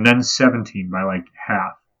 And then 17 by like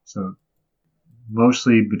half. So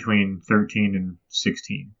mostly between 13 and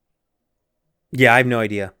 16. Yeah, I have no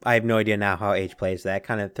idea. I have no idea now how age plays. That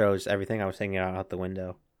kind of throws everything I was thinking out the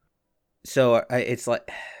window. So it's like,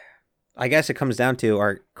 I guess it comes down to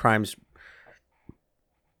are crimes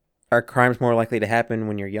more likely to happen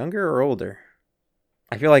when you're younger or older?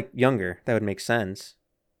 I feel like younger. That would make sense.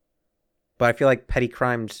 But I feel like petty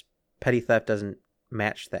theft doesn't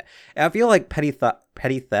match that. I feel like petty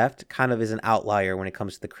theft kind of is an outlier when it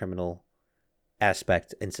comes to the criminal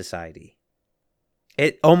aspect in society.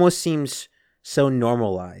 It almost seems so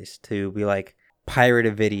normalized to be like pirate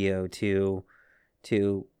a video to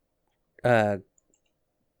I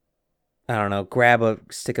don't know, grab a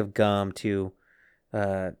stick of gum to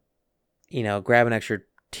grab an extra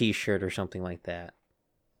t-shirt or something like that.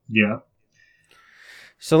 Yeah.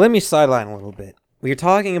 So let me sideline a little bit. We were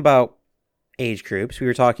talking about age groups. We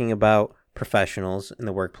were talking about professionals in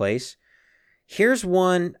the workplace. Here's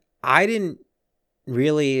one I didn't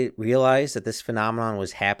really realize that this phenomenon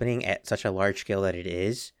was happening at such a large scale that it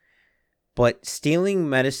is. But stealing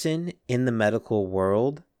medicine in the medical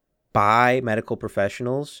world by medical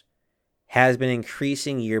professionals has been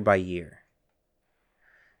increasing year by year.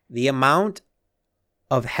 The amount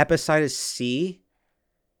of hepatitis C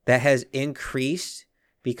that has increased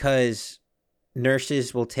because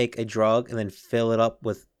nurses will take a drug and then fill it up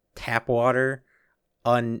with tap water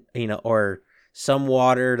or some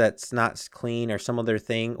water that's not clean or some other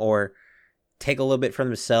thing, or take a little bit from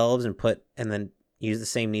themselves and then use the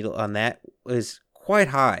same needle on that is quite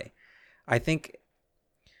high. I think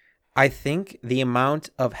the amount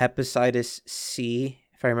of hepatitis C,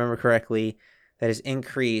 if I remember correctly, that has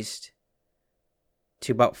increased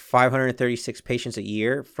to about 536 patients a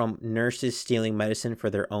year from nurses stealing medicine for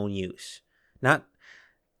their own use.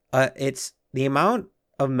 It's the amount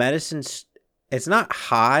of medicine. It's not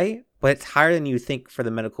high, but it's higher than you think for the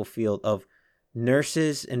medical field of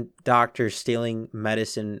nurses and doctors stealing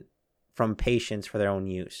medicine from patients for their own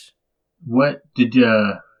use. What did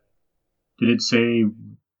it say?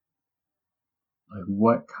 Like,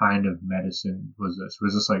 what kind of medicine was this?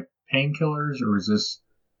 Was this like painkillers, or was this?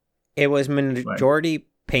 It was majority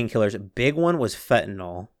painkillers. A big one was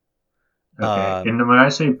fentanyl. Okay, and when I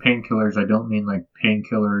say painkillers, I don't mean like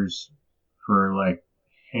painkillers for like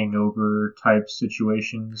hangover type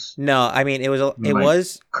situations. No, I mean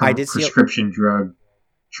I did see prescription drug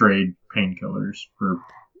trade painkillers for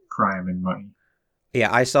crime and money.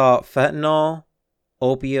 Yeah, I saw fentanyl,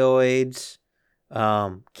 opioids,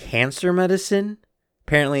 cancer medicine,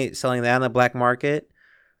 apparently selling that on the black market.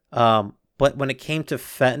 But when it came to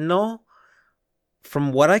fentanyl,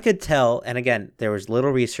 from what I could tell, and again, there was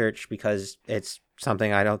little research because it's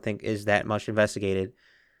something I don't think is that much investigated,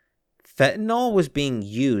 fentanyl was being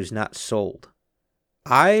used, not sold.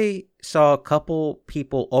 I saw a couple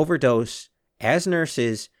people overdose as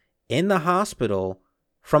nurses in the hospital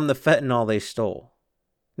from the fentanyl they stole.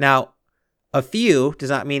 Now, a few does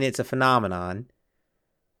not mean it's a phenomenon,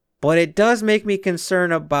 but it does make me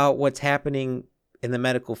concerned about what's happening in the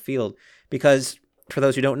medical field. Because for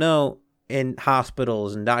those who don't know, in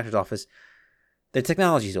hospitals and doctor's office, the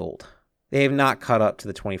technology's old. They have not caught up to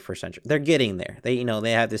the 21st century. They're getting there. They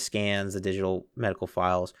have the scans, the digital medical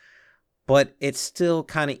files, but it's still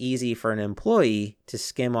kind of easy for an employee to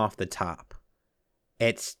skim off the top.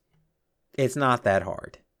 It's not that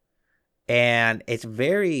hard. And it's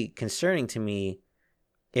very concerning to me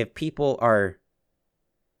if people are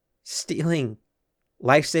stealing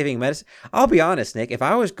life-saving medicine. I'll be honest, Nick, if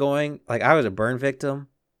I was I was a burn victim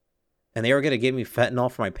and they were going to give me fentanyl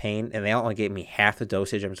for my pain and they only gave me half the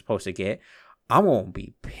dosage I'm supposed to get, I'm going to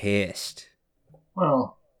be pissed.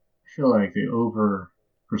 Well, I feel like they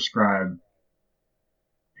over-prescribe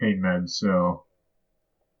pain meds, so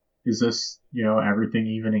is this, everything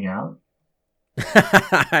evening out?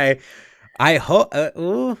 I hope. I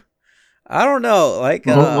don't know. Like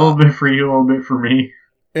a little bit for you, a little bit for me.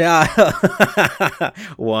 Yeah.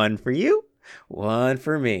 One for you, one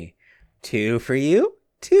for me. Two for you,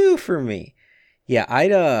 two for me. Yeah, I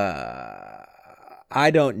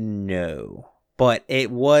don't know, but it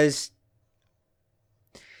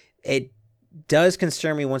does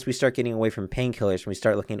concern me once we start getting away from painkillers and we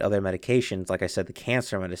start looking at other medications. Like I said, the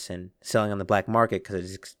cancer medicine selling on the black market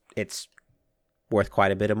because it's worth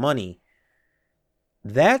quite a bit of money.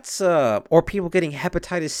 That's or people getting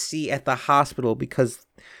hepatitis C at the hospital because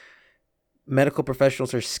medical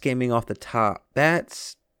professionals are skimming off the top.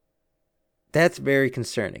 That's very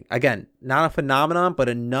concerning. Again, not a phenomenon, but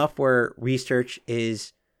enough where research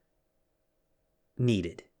is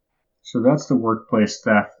needed. So that's the workplace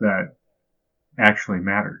theft that actually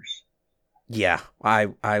matters. Yeah,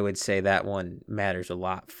 I would say that one matters a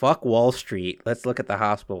lot. Fuck Wall Street. Let's look at the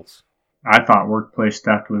hospitals. I thought workplace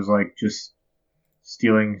theft was like just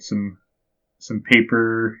stealing some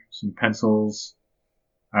paper, some pencils.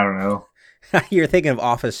 I don't know. You're thinking of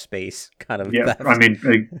Office Space kind of theft. I mean,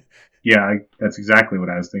 that's exactly what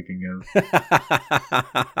I was thinking of.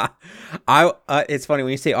 It's funny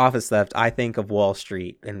when you say office theft, I think of Wall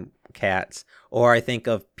Street and cats, or I think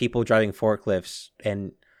of people driving forklifts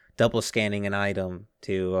and double scanning an item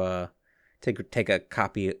to take a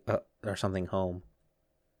copy or something home.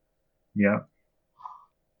 Yeah.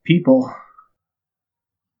 People.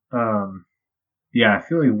 Yeah, I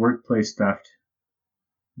feel like workplace theft,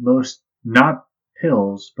 not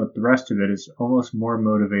pills, but the rest of it is almost more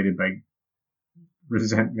motivated by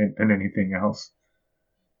resentment than anything else.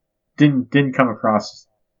 Didn't come across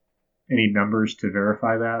any numbers to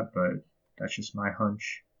verify that, but that's just my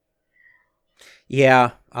hunch.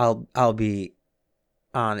 Yeah, I'll be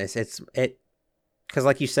honest. It's because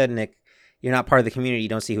like you said, Nick, you're not part of the community. You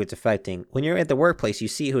don't see who it's affecting. When you're at the workplace, you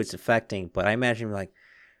see who it's affecting. But I imagine you're like,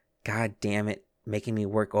 God damn it, making me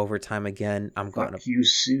work overtime again. I'm going to you,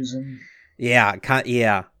 Susan. Yeah,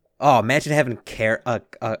 yeah. Oh, imagine having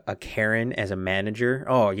a Karen as a manager.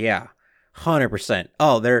 Oh yeah, 100%.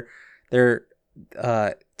 Oh, they're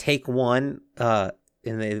take one and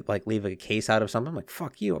they like leave a case out of something. I'm like,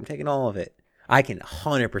 fuck you, I'm taking all of it. I can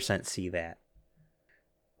 100% see that.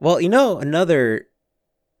 Well, another.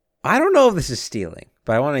 I don't know if this is stealing,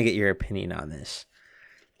 but I want to get your opinion on this.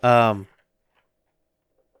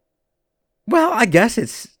 Well, I guess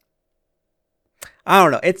it's. I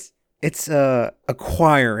don't know. It's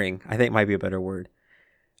acquiring, I think might be a better word.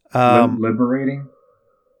 Liberating?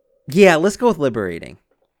 Yeah, let's go with liberating.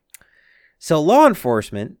 So law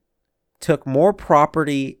enforcement took more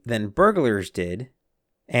property than burglars did,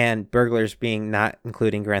 and burglars being not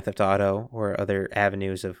including Grand Theft Auto or other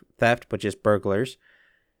avenues of theft, but just burglars,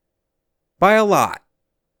 by a lot.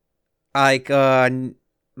 Like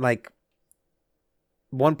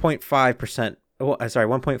 1.5%,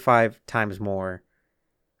 1.5 times more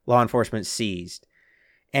law enforcement seized.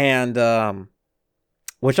 And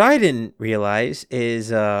which I didn't realize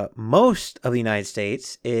is most of the United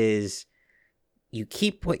States is you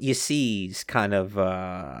keep what you seize kind of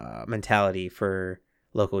mentality for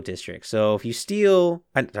local districts. So if you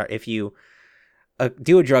if you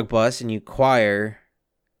do a drug bust and you acquire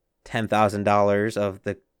 $10,000 of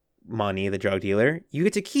the money of the drug dealer, you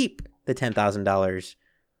get to keep the $10,000,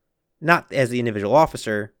 not as the individual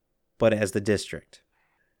officer, but as the district.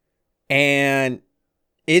 And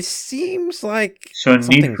it seems like so.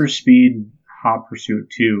 Need for Speed, Hot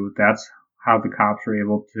Pursuit 2. That's how the cops were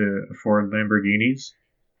able to afford Lamborghinis.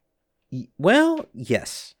 Well,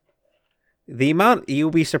 yes. The amount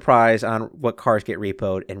you'll be surprised on what cars get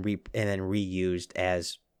repoed and then reused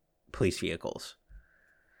as police vehicles.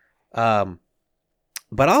 But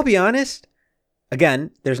I'll be honest.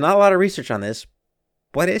 Again, there's not a lot of research on this,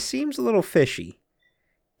 but it seems a little fishy.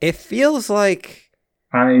 It feels like.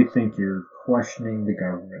 I think you're questioning the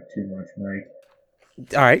government too much, Mike.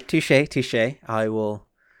 All right, touche. I will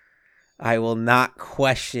not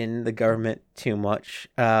question the government too much.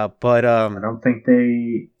 But I don't think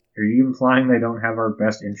they. Are you implying they don't have our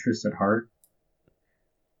best interests at heart?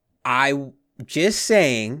 I just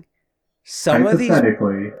saying some of these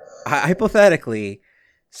Hypothetically, hypothetically,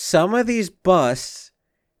 some of these busts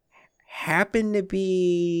happen to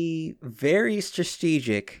be very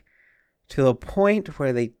strategic to the point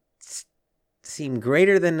where they seem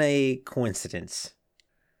greater than a coincidence.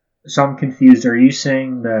 so I'm confused. Are you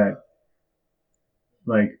saying that,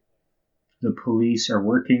 like, the police are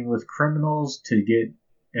working with criminals to get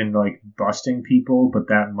and like busting people, but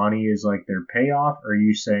that money is like their payoff? Or are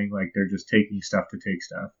you saying like they're just taking stuff to take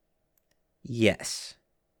stuff? Yes.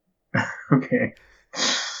 Okay.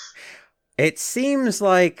 It seems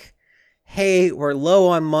like, hey, we're low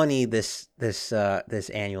on money this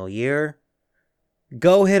annual year.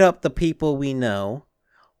 Go hit up the people we know,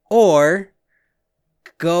 or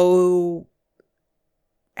go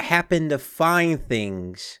happen to find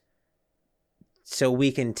things so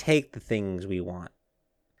we can take the things we want.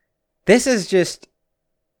 This is just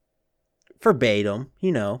verbatim,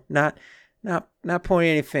 not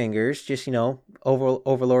pointing any fingers, just,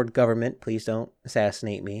 overlord government, please don't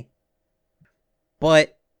assassinate me.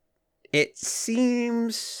 But it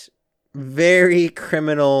seems very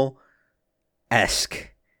criminal-esque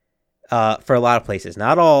for a lot of places.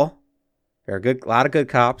 Not all. There are a lot of good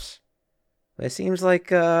cops. But it seems like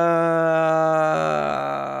the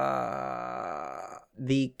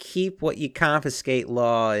keep what you confiscate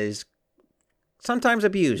law is sometimes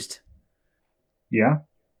abused. Yeah,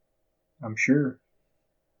 I'm sure.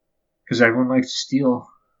 Because everyone likes to steal.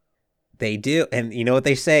 They do. And you know what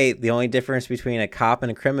they say? The only difference between a cop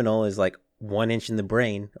and a criminal is like 1 inch in the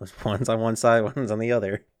brain. One's on one side, one's on the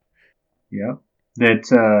other. Yeah.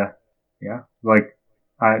 Yeah. Like,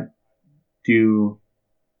 I do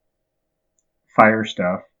fire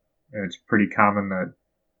stuff. And it's pretty common that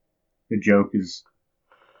the joke is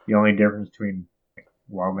the only difference between a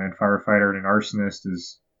wildland firefighter and an arsonist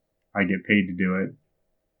is I get paid to do it.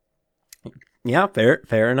 Yeah,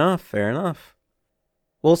 fair enough.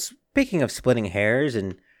 Well, speaking of splitting hairs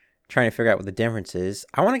and trying to figure out what the difference is,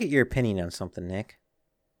 I want to get your opinion on something, Nick.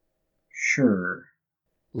 Sure.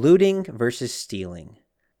 Looting versus stealing.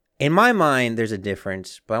 In my mind, there's a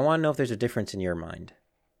difference, but I want to know if there's a difference in your mind.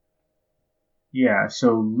 Yeah,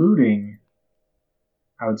 so looting,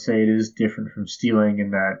 I would say it is different from stealing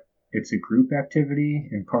in that it's a group activity,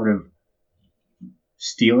 and part of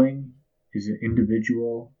stealing is an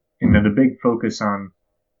individual. And then the big focus on,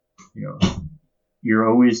 you know, you're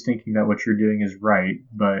always thinking that what you're doing is right,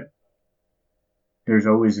 but there's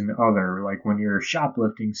always an other. Like when you're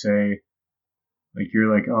shoplifting, say, like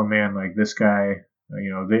you're like, oh man, like this guy,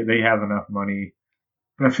 they have enough money.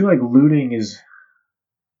 But I feel like looting is,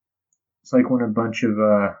 it's like when a bunch of,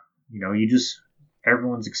 you just,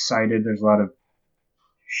 everyone's excited. There's a lot of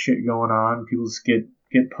shit going on. People just get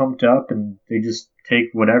pumped up and they just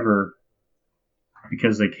take whatever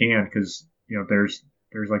because they can, because, there's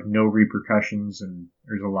like no repercussions and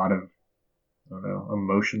there's a lot of, I don't know,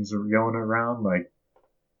 emotions are going around. Like,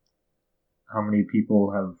 how many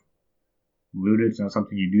people have looted? It's not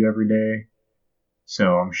something you do every day.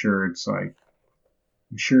 So I'm sure it's like,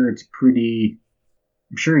 I'm sure it's pretty,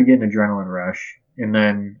 I'm sure you get an adrenaline rush. And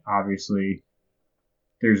then obviously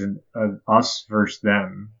there's an us versus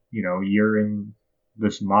them. You're in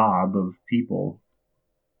this mob of people.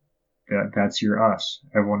 That's your us.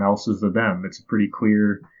 Everyone else is the them. It's a pretty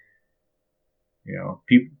clear,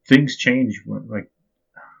 things change when, like,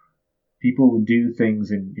 people would do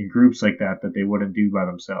things in groups like that they wouldn't do by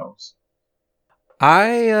themselves.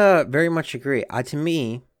 I very much agree. To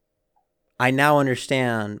me, I now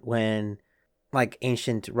understand when, like,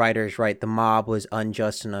 ancient writers write, the mob was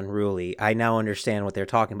unjust and unruly. I now understand what they're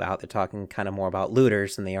talking about. They're talking kind of more about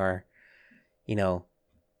looters than they are,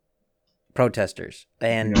 protesters.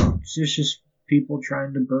 And It's just people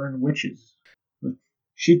trying to burn witches.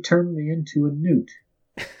 She turned me into a newt.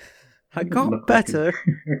 I got better.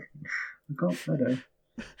 I got better.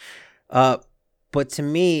 But to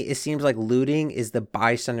me, it seems like looting is the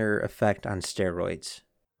bystander effect on steroids.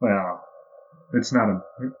 Well, it's not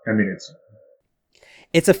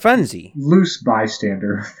It's a frenzy. Loose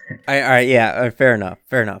bystander. All right, yeah, fair enough.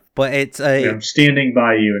 But it's I'm standing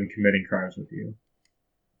by you and committing crimes with you.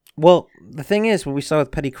 Well, the thing is, what we saw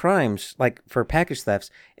with petty crimes, like for package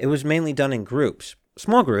thefts, it was mainly done in groups,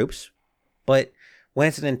 small groups. But when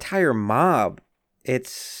it's an entire mob, it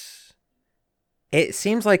seems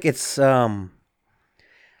like it's Nick,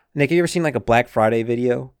 have you ever seen like a Black Friday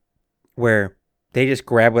video where they just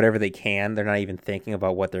grab whatever they can? They're not even thinking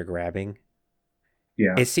about what they're grabbing.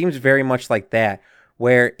 Yeah. It seems very much like that,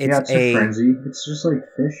 where Yeah, it's it's a frenzy. It's just like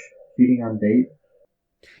fish feeding on bait.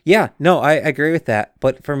 yeah, no, I agree with that.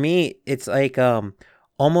 But for me, it's like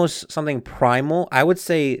almost something primal. I would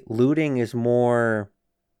say looting is more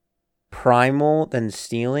primal than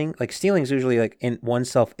stealing. Like stealing is usually like in one's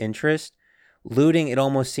self interest. Looting, it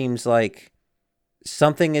almost seems like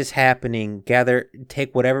something is happening.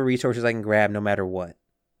 Take whatever resources I can grab, no matter what.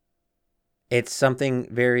 It's something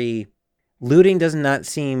very. Looting does not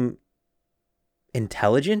seem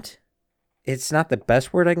intelligent. It's not the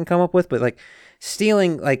best word I can come up with, but like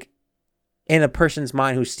stealing, like in a person's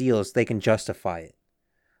mind who steals, they can justify it.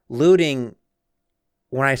 Looting,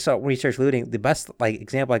 when I saw research looting, the best like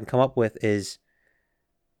example I can come up with is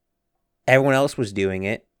everyone else was doing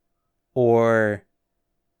it, or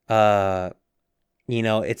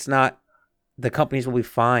it's not the companies will be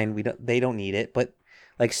fine. They don't need it. But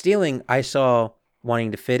like stealing, I saw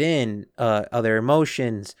wanting to fit in, other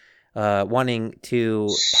emotions, wanting to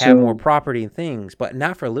have more So property and things, but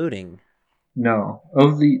not for looting. no,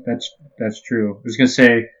 that's true. I was gonna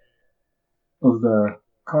say of the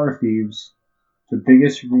car thieves, the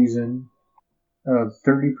biggest reason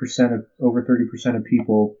 30% of over 30% of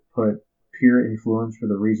people put peer influence for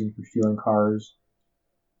the reason for stealing cars,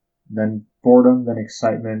 then boredom, then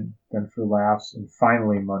excitement, then for laughs, and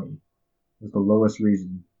finally money is the lowest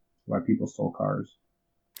reason why people stole cars.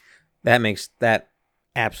 That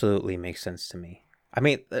absolutely makes sense to me. I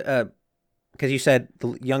mean, because you said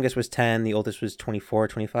the youngest was 10, the oldest was 24,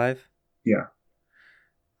 25. Yeah.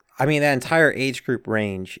 I mean, that entire age group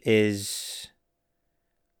range is.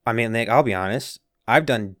 I mean, like, I'll be honest. I've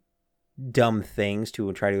done dumb things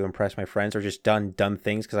to try to impress my friends, or just done dumb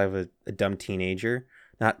things because I was a dumb teenager,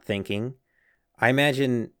 not thinking. I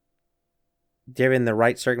imagine, given the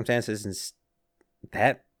right circumstances, and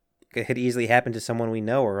that could easily happen to someone we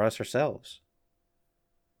know or us ourselves.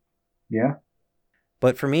 Yeah.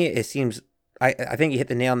 But for me, it seems I think you hit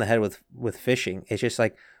the nail on the head with fishing. It's just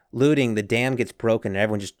like looting. The dam gets broken, and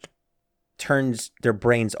everyone just turns their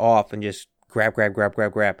brains off and just grab, grab, grab,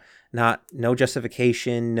 grab, grab. Not no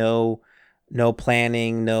justification, no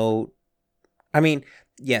planning, no. I mean,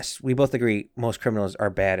 yes, we both agree most criminals are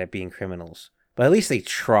bad at being criminals, but at least they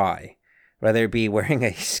try. Whether it be wearing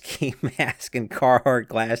a ski mask and Carhartt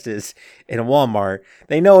glasses in a Walmart,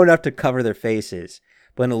 they know enough to cover their faces.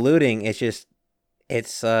 But in looting, it's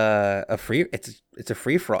a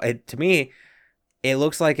free for all. To me, it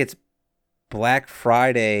looks like it's Black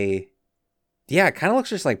Friday. Yeah, it kind of looks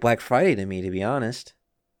just like Black Friday to me, to be honest.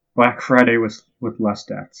 Black Friday with less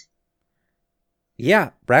deaths. Yeah,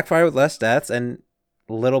 Black Friday with less deaths and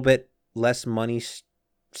a little bit less money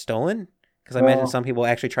stolen. Because I imagine Well, some people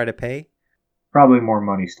actually try to pay. probably more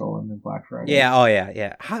money stolen than Black Friday. Yeah. Oh yeah.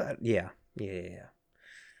 Yeah. Yeah.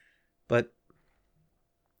 But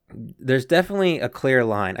there's definitely a clear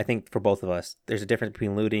line. I think for both of us, there's a difference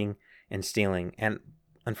between looting and stealing, and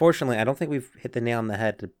unfortunately, I don't think we've hit the nail on the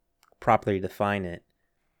head to properly define it.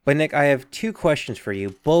 But Nick, I have two questions for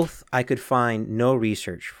you. Both I could find no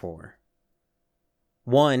research for.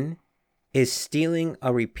 One, is stealing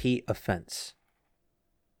a repeat offense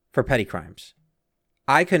for petty crimes?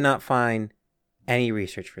 I could not find any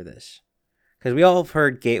research for this. Because we all have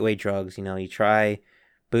heard gateway drugs. You try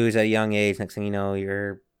booze at a young age. Next thing you know,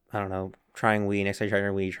 you're, I don't know, trying weed. Next time you're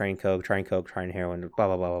trying weed, trying coke, trying heroin, blah,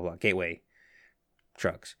 blah, blah, blah, blah. Gateway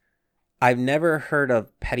drugs. I've never heard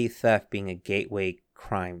of petty theft being a gateway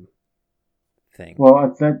crime thing.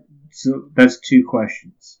 Well, that's two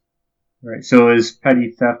questions, right? So is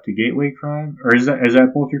petty theft a gateway crime, or is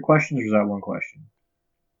that both your questions, or is that one question?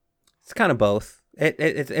 It's kind of both.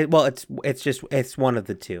 It's one of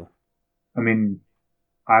the two. I mean,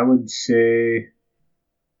 I would say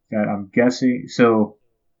that I'm guessing. So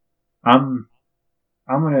I'm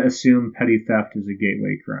I'm going to assume petty theft is a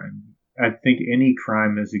gateway crime. I think any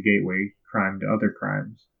crime is a gateway crime to other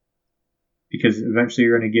crimes because eventually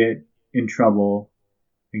you're going to get in trouble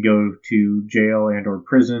and go to jail and or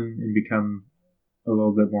prison and become a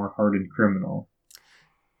little bit more hardened criminal.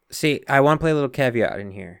 See, I want to play a little caveat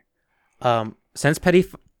in here. Since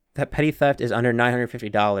petty theft is under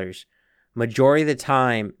 $950, majority of the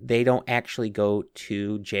time they don't actually go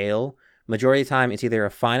to jail. Majority of the time it's either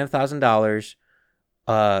a fine of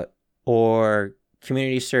 $1,000, or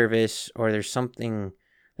community service, or there's something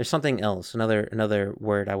else, another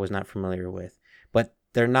word I was not familiar with. But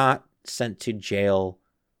they're not sent to jail.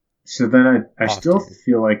 So then I still Often.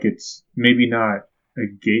 feel like it's maybe not a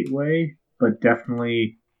gateway, but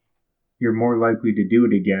definitely you're more likely to do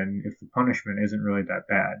it again if the punishment isn't really that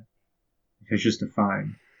bad. If it's just a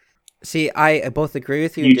fine. See, I both agree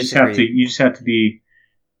with you and You just have to disagree. you just have to be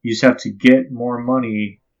you just have to get more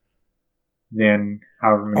money than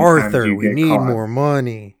however many times Arthur, you we get need caught. more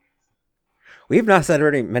money. We've not said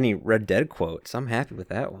very many Red Dead quotes. I'm happy with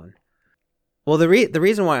that one. Well, the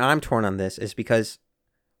reason why I'm torn on this is because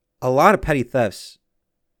a lot of petty thefts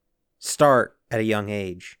start at a young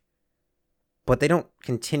age, but they don't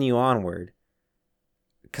continue onward.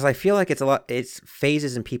 Because I feel like it's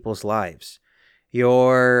phases in people's lives.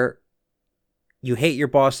 You hate your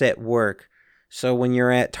boss at work, so when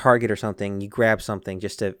you're at Target or something, you grab something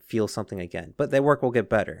just to feel something again. But that work will get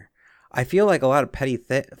better. I feel like a lot of petty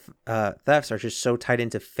thefts are just so tied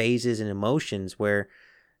into phases and emotions, where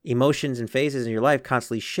emotions and phases in your life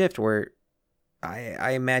constantly shift, where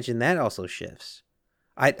I imagine that also shifts.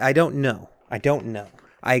 I don't know.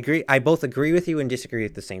 I agree. I both agree with you and disagree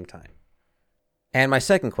at the same time. And my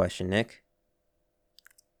second question, Nick,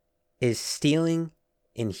 is stealing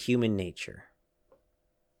in human nature?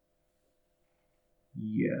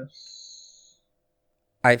 Yes.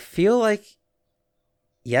 I feel like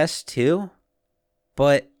yes, too,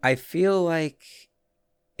 but I feel like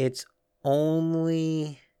it's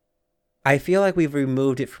only. I feel like we've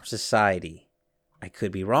removed it from society. I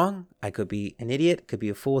could be wrong. I could be an idiot. Could be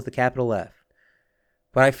a fool with a capital F.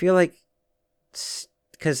 But I feel like,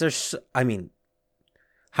 because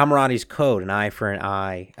Hammurabi's code, an eye for an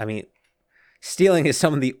eye. I mean, stealing is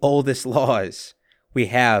some of the oldest laws we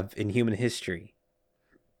have in human history.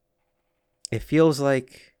 It feels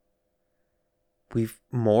like we've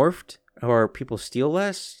morphed, or people steal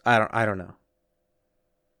less. I don't know.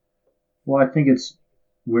 Well, I think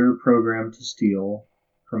we're programmed to steal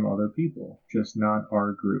from other people, just not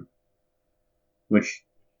our group. Which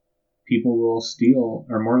people will steal,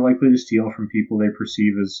 are more likely to steal from people they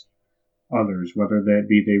perceive as others, whether that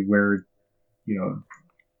be they wear,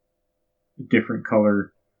 different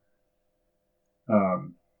color.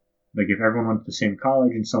 Like if everyone went to the same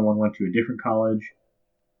college and someone went to a different college,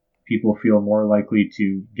 people feel more likely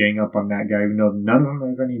to gang up on that guy, even though none of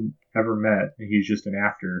them have ever met, and he's just an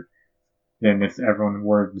actor, than if everyone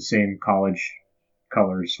wore the same college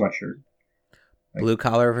color sweatshirt. Blue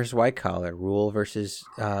collar versus white collar, rural versus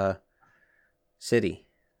city.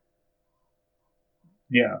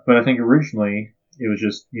 Yeah, but I think originally it was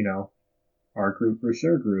just, our group versus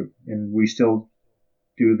their group, and we still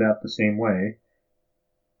do that the same way.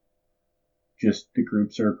 Just the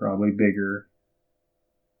groups are probably bigger,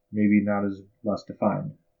 maybe not as less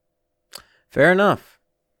defined. Fair enough.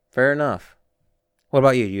 What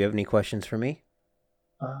about you? Do you have any questions for me?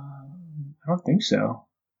 I don't think so.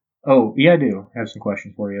 Oh, yeah, I do have some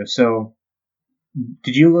questions for you. So,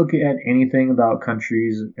 did you look at anything about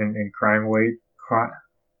countries and crime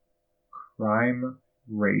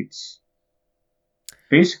rates?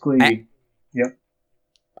 Basically, yep.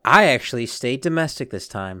 I actually stayed domestic this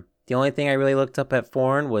time. The only thing I really looked up at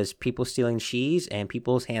foreign was people stealing cheese and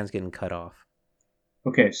people's hands getting cut off.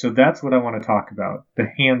 Okay, so that's what I want to talk about. The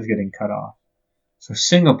hands getting cut off. So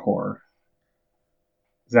Singapore.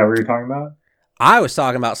 Is that what you're talking about? I was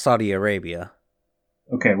talking about Saudi Arabia.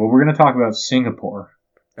 Okay, well, we're going to talk about Singapore.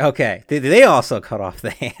 Okay, they also cut off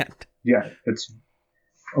the hand. Yeah, it's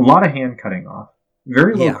a lot of hand cutting off.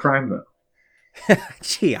 Very low crime, though.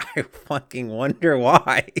 Gee, I fucking wonder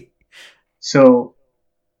why. So,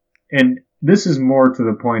 and this is more to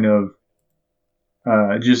the point of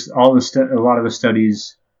just a lot of the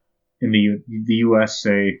studies in the U.S.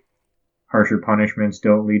 say harsher punishments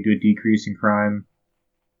don't lead to a decrease in crime.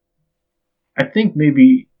 I think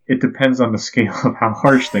maybe it depends on the scale of how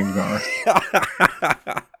harsh things are.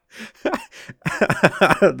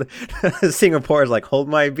 Singapore is like, hold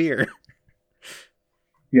my beer.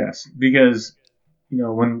 Yes, because,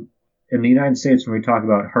 when in the United States, when we talk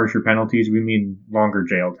about harsher penalties, we mean longer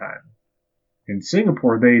jail time. In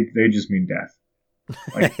Singapore, they just mean death.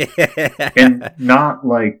 And not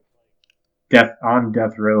like death on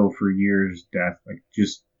death row for years, death, like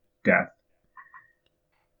just death.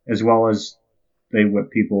 As well as they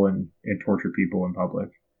whip people and torture people in public.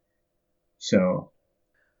 So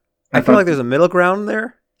I feel like there's a middle ground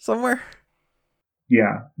there somewhere.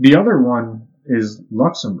 Yeah. The other one is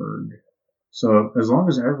Luxembourg. So as long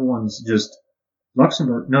as everyone's just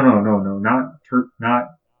Luxembourg, no, not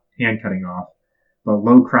hand cutting off, but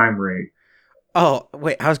low crime rate. Oh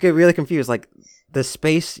wait, I was getting really confused. Like the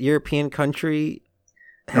space European country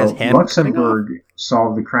has hand Luxembourg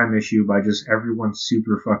solved the crime issue by just everyone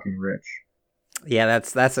super fucking rich. Yeah,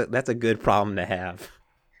 that's a good problem to have.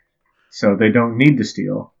 So they don't need to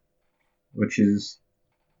steal, which is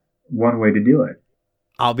one way to do it.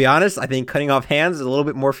 I'll be honest, I think cutting off hands is a little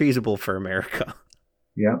bit more feasible for America.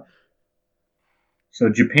 Yeah. So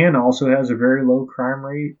Japan also has a very low crime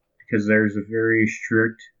rate because there's a very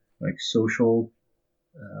strict like social,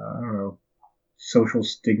 I don't know, social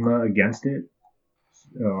stigma against it.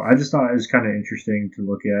 So I just thought it was kind of interesting to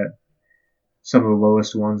look at some of the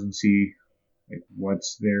lowest ones and see like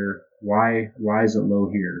what's there, why is it low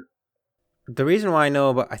here? The reason why I know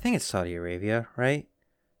about, I think it's Saudi Arabia, right?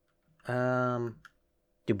 Dubai.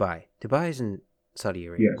 Dubai is in Saudi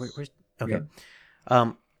Arabia. Yes. Where's okay?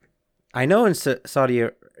 Yeah. I know in Saudi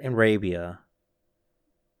Arabia,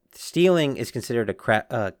 stealing is considered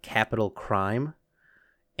a capital crime,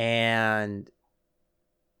 and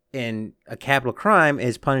in a capital crime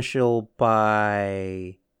is punishable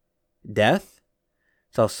by death.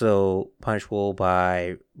 It's also punishable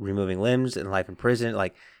by removing limbs and life in prison.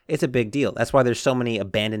 Like, it's a big deal. That's why there's so many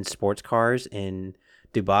abandoned sports cars in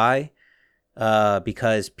Dubai,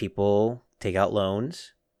 because people take out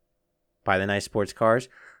loans, buy the nice sports cars,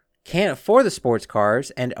 can't afford the sports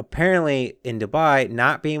cars, and apparently in Dubai,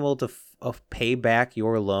 not being able to pay back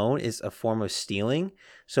your loan is a form of stealing.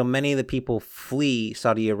 So many of the people flee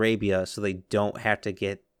Saudi Arabia so they don't have to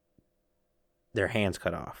get their hands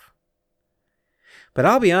cut off. But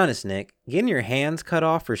I'll be honest, Nick, getting your hands cut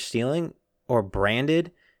off for stealing or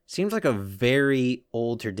branded seems like a very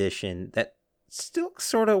old tradition that still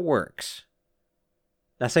sort of works.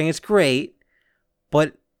 Not saying it's great,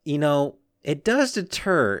 but, it does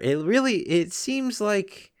deter. It seems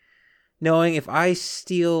like knowing if I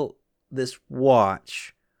steal this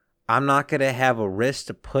watch, I'm not going to have a wrist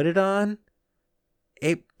to put it on.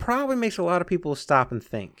 It probably makes a lot of people stop and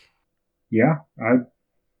think. Yeah, I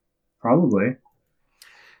probably.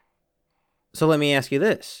 So let me ask you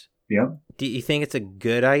this. Yep. Do you think it's a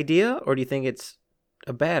good idea or do you think it's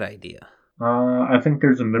a bad idea? I think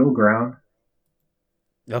there's a middle ground.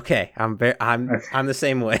 Okay, I'm the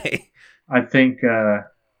same way. I think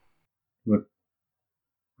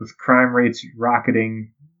with crime rates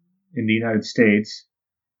rocketing in the United States,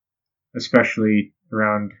 especially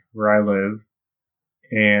around where I live,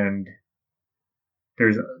 and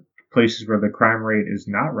there's places where the crime rate is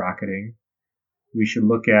not rocketing, we should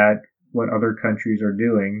look at what other countries are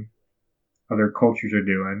doing, other cultures are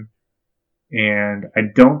doing. And I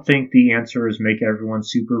don't think the answer is make everyone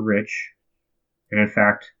super rich. And in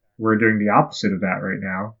fact, we're doing the opposite of that right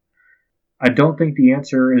now. I don't think the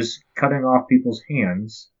answer is cutting off people's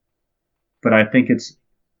hands, but I think it's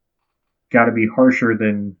got to be harsher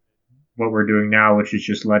than what we're doing now, which is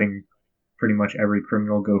just letting pretty much every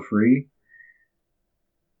criminal go free.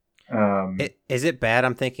 Is it bad?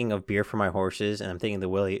 I'm thinking of Beer for My Horses, and I'm thinking the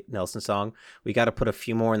Willie Nelson song. We got to put a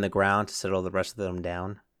few more in the ground to settle the rest of them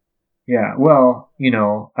down. Yeah, well,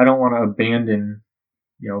 I don't want to abandon,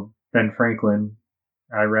 Ben Franklin.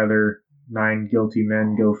 I'd rather 9 guilty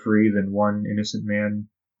men go free than 1 innocent man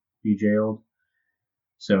be jailed.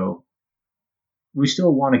 So we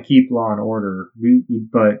still want to keep law and order,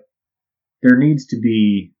 but there needs to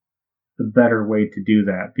be a better way to do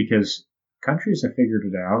that because countries have figured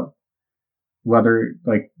it out. Whether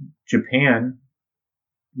like Japan,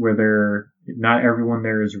 where not everyone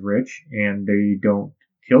there is rich and they don't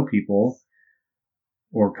kill people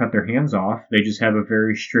or cut their hands off. They just have a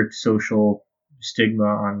very strict social stigma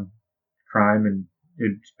on crime, and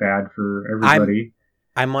it's bad for everybody.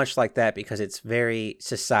 I'm much like that because it's very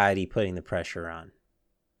society putting the pressure on.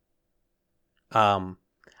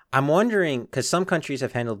 I'm wondering because some countries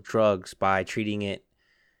have handled drugs by treating it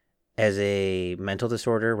as a mental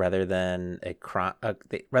disorder rather than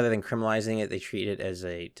rather than criminalizing it. They treat it as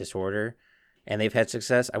a disorder, and they've had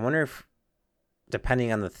success. I wonder if,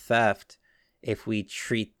 depending on the theft, if we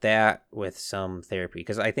treat that with some therapy,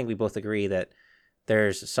 because I think we both agree that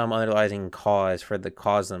there's some underlying cause for the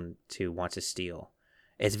cause them to want to steal.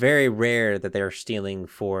 It's very rare that they're stealing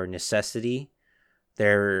for necessity.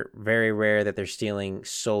 They're very rare that they're stealing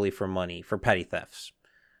solely for money, for petty thefts.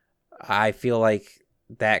 I feel like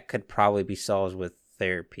that could probably be solved with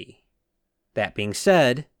therapy. That being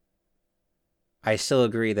said, I still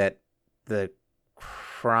agree that the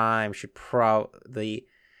crime should the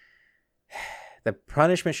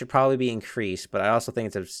punishment should probably be increased, but I also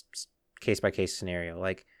think it's a case-by-case scenario.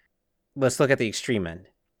 Like, let's look at the extreme end.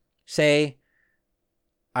 Say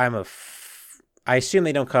I assume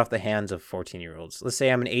they don't cut off the hands of 14-year-olds. Let's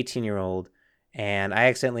say I'm an 18-year-old and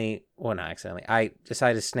I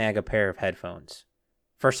decide to snag a pair of headphones.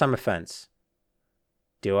 First time offense.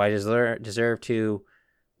 Do I deserve to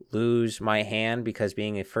lose my hand because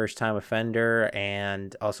being a first time offender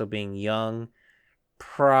and also being young?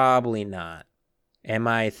 Probably not. Am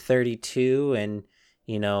I 32 and,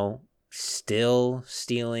 still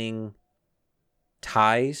stealing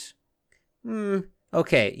ties?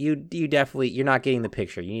 Okay, you're not getting the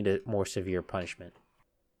picture. You need a more severe punishment.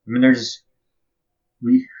 I mean,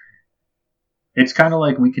 we. It's kind of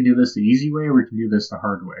like we can do this the easy way, or we can do this the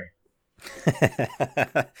hard way.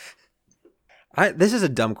 This is a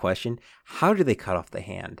dumb question. How do they cut off the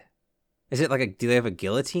hand? Is it like do they have a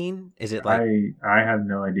guillotine? Is it like I have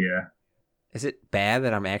no idea. Is it bad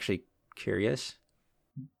that I'm actually curious?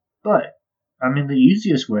 But I mean, the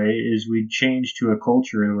easiest way is we change to a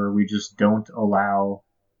culture where we just don't allow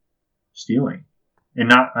stealing,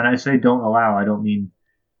 and I say don't allow. I don't mean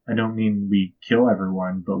we kill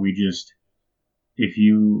everyone, but we just if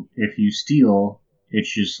you steal,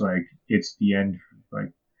 it's just like it's the end.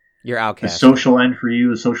 Like you're the outcast. social end for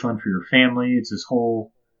you, the social end for your family. It's this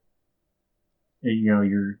whole,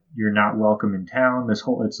 you're not welcome in town. This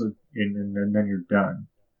whole and then you're done.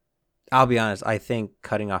 I'll be honest. I think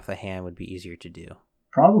cutting off the hand would be easier to do.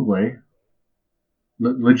 Probably.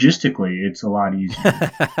 Logistically, it's a lot easier.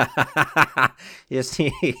 You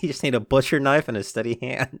just need a butcher knife and a steady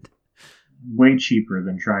hand. Way cheaper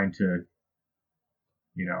than trying to,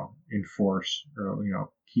 enforce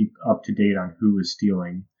or keep up to date on who is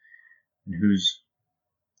stealing and who's,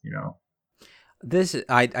 This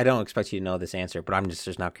I don't expect you to know this answer, but I'm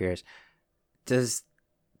just now curious. Does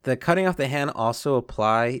the cutting off the hand also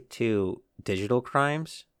apply to digital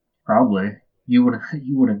crimes? Probably. You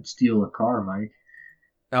wouldn't steal a car, Mike.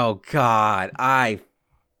 Oh God, I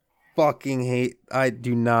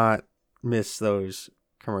do not miss those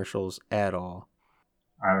commercials at all.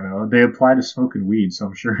 I don't know. They apply to smoking weed, so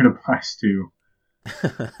I'm sure it applies to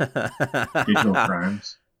digital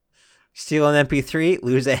crimes. Steal an MP3,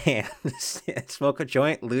 lose a hand. Smoke a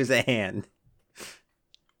joint, lose a hand.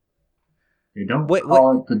 They don't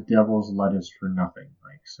call it the devil's lettuce for nothing,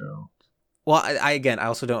 Mike. So, well, I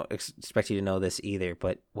also don't expect you to know this either.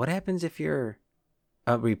 But what happens if you're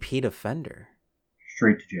a repeat offender?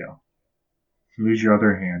 Straight to jail. Lose your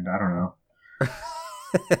other hand. I don't know.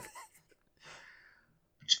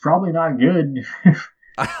 It's probably not good.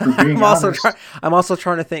 I'm also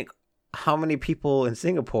trying to think how many people in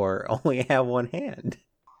Singapore only have one hand.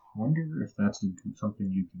 I wonder if that's something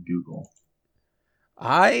you can Google.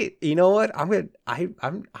 You know what? I'm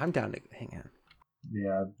down to hang on.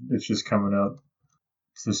 Yeah, it's just coming up.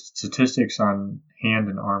 Statistics on hand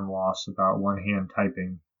and arm loss about one hand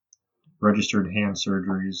typing, registered hand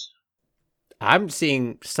surgeries. I'm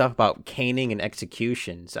seeing stuff about caning and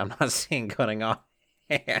executions. I'm not seeing cutting off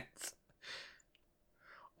hands.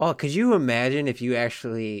 Oh, could you imagine if you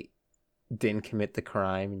actually didn't commit the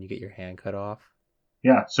crime and you get your hand cut off?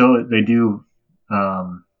 Yeah, so they do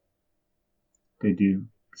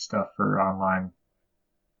stuff for online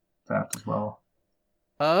theft as well.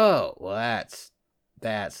 Oh, well,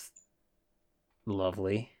 that's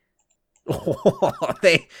lovely.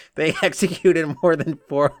 They executed more than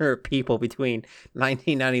 400 people between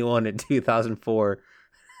 1991 and 2004.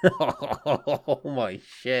 Oh my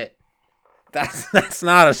shit. That's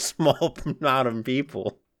not a small amount of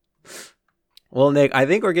people. Well, Nick, I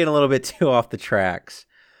think we're getting a little bit too off the tracks.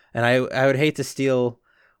 And I would hate to steal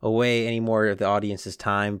away any more of the audience's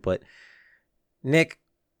time, but Nick,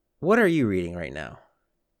 what are you reading right now?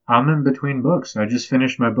 I'm in between books. I just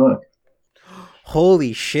finished my book.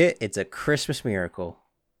 Holy shit, it's a Christmas miracle.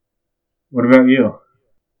 What about you?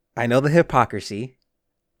 I know the hypocrisy.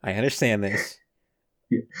 I understand this.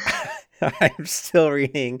 Yeah. I'm still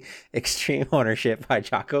reading Extreme Ownership by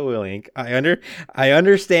Jocko Willink. I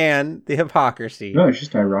understand the hypocrisy. No, it's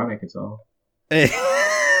just ironic, it's all.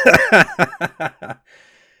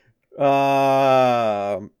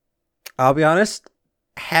 I'll be honest,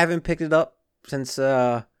 haven't picked it up since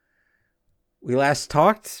we last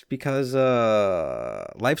talked because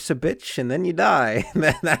life's a bitch and then you die.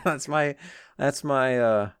 that's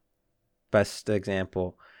my best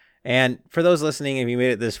example. And for those listening, if you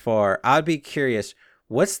made it this far, I'd be curious,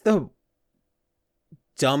 what's the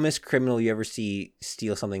dumbest criminal you ever see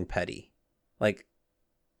steal something petty?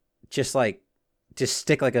 Just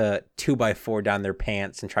stick like a 2x4 down their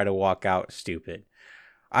pants and try to walk out stupid.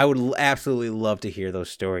 I would absolutely love to hear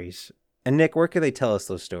those stories. And Nick, where can they tell us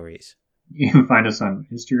those stories? You can find us on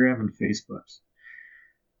Instagram and Facebook.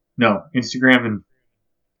 No, Instagram and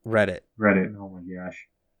Reddit. Oh my gosh.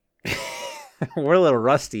 We're a little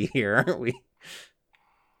rusty here, aren't we?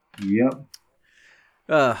 Yep.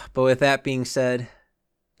 But with that being said,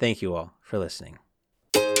 thank you all for listening.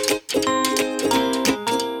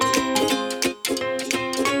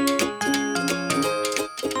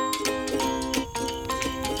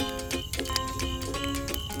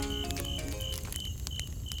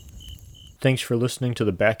 Thanks for listening to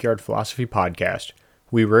the Backyard Philosophy Podcast.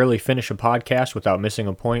 We rarely finish a podcast without missing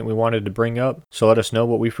a point we wanted to bring up, so let us know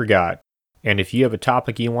what we forgot. And if you have a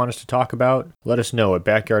topic you want us to talk about, let us know at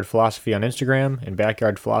Backyard Philosophy on Instagram and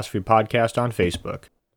Backyard Philosophy Podcast on Facebook.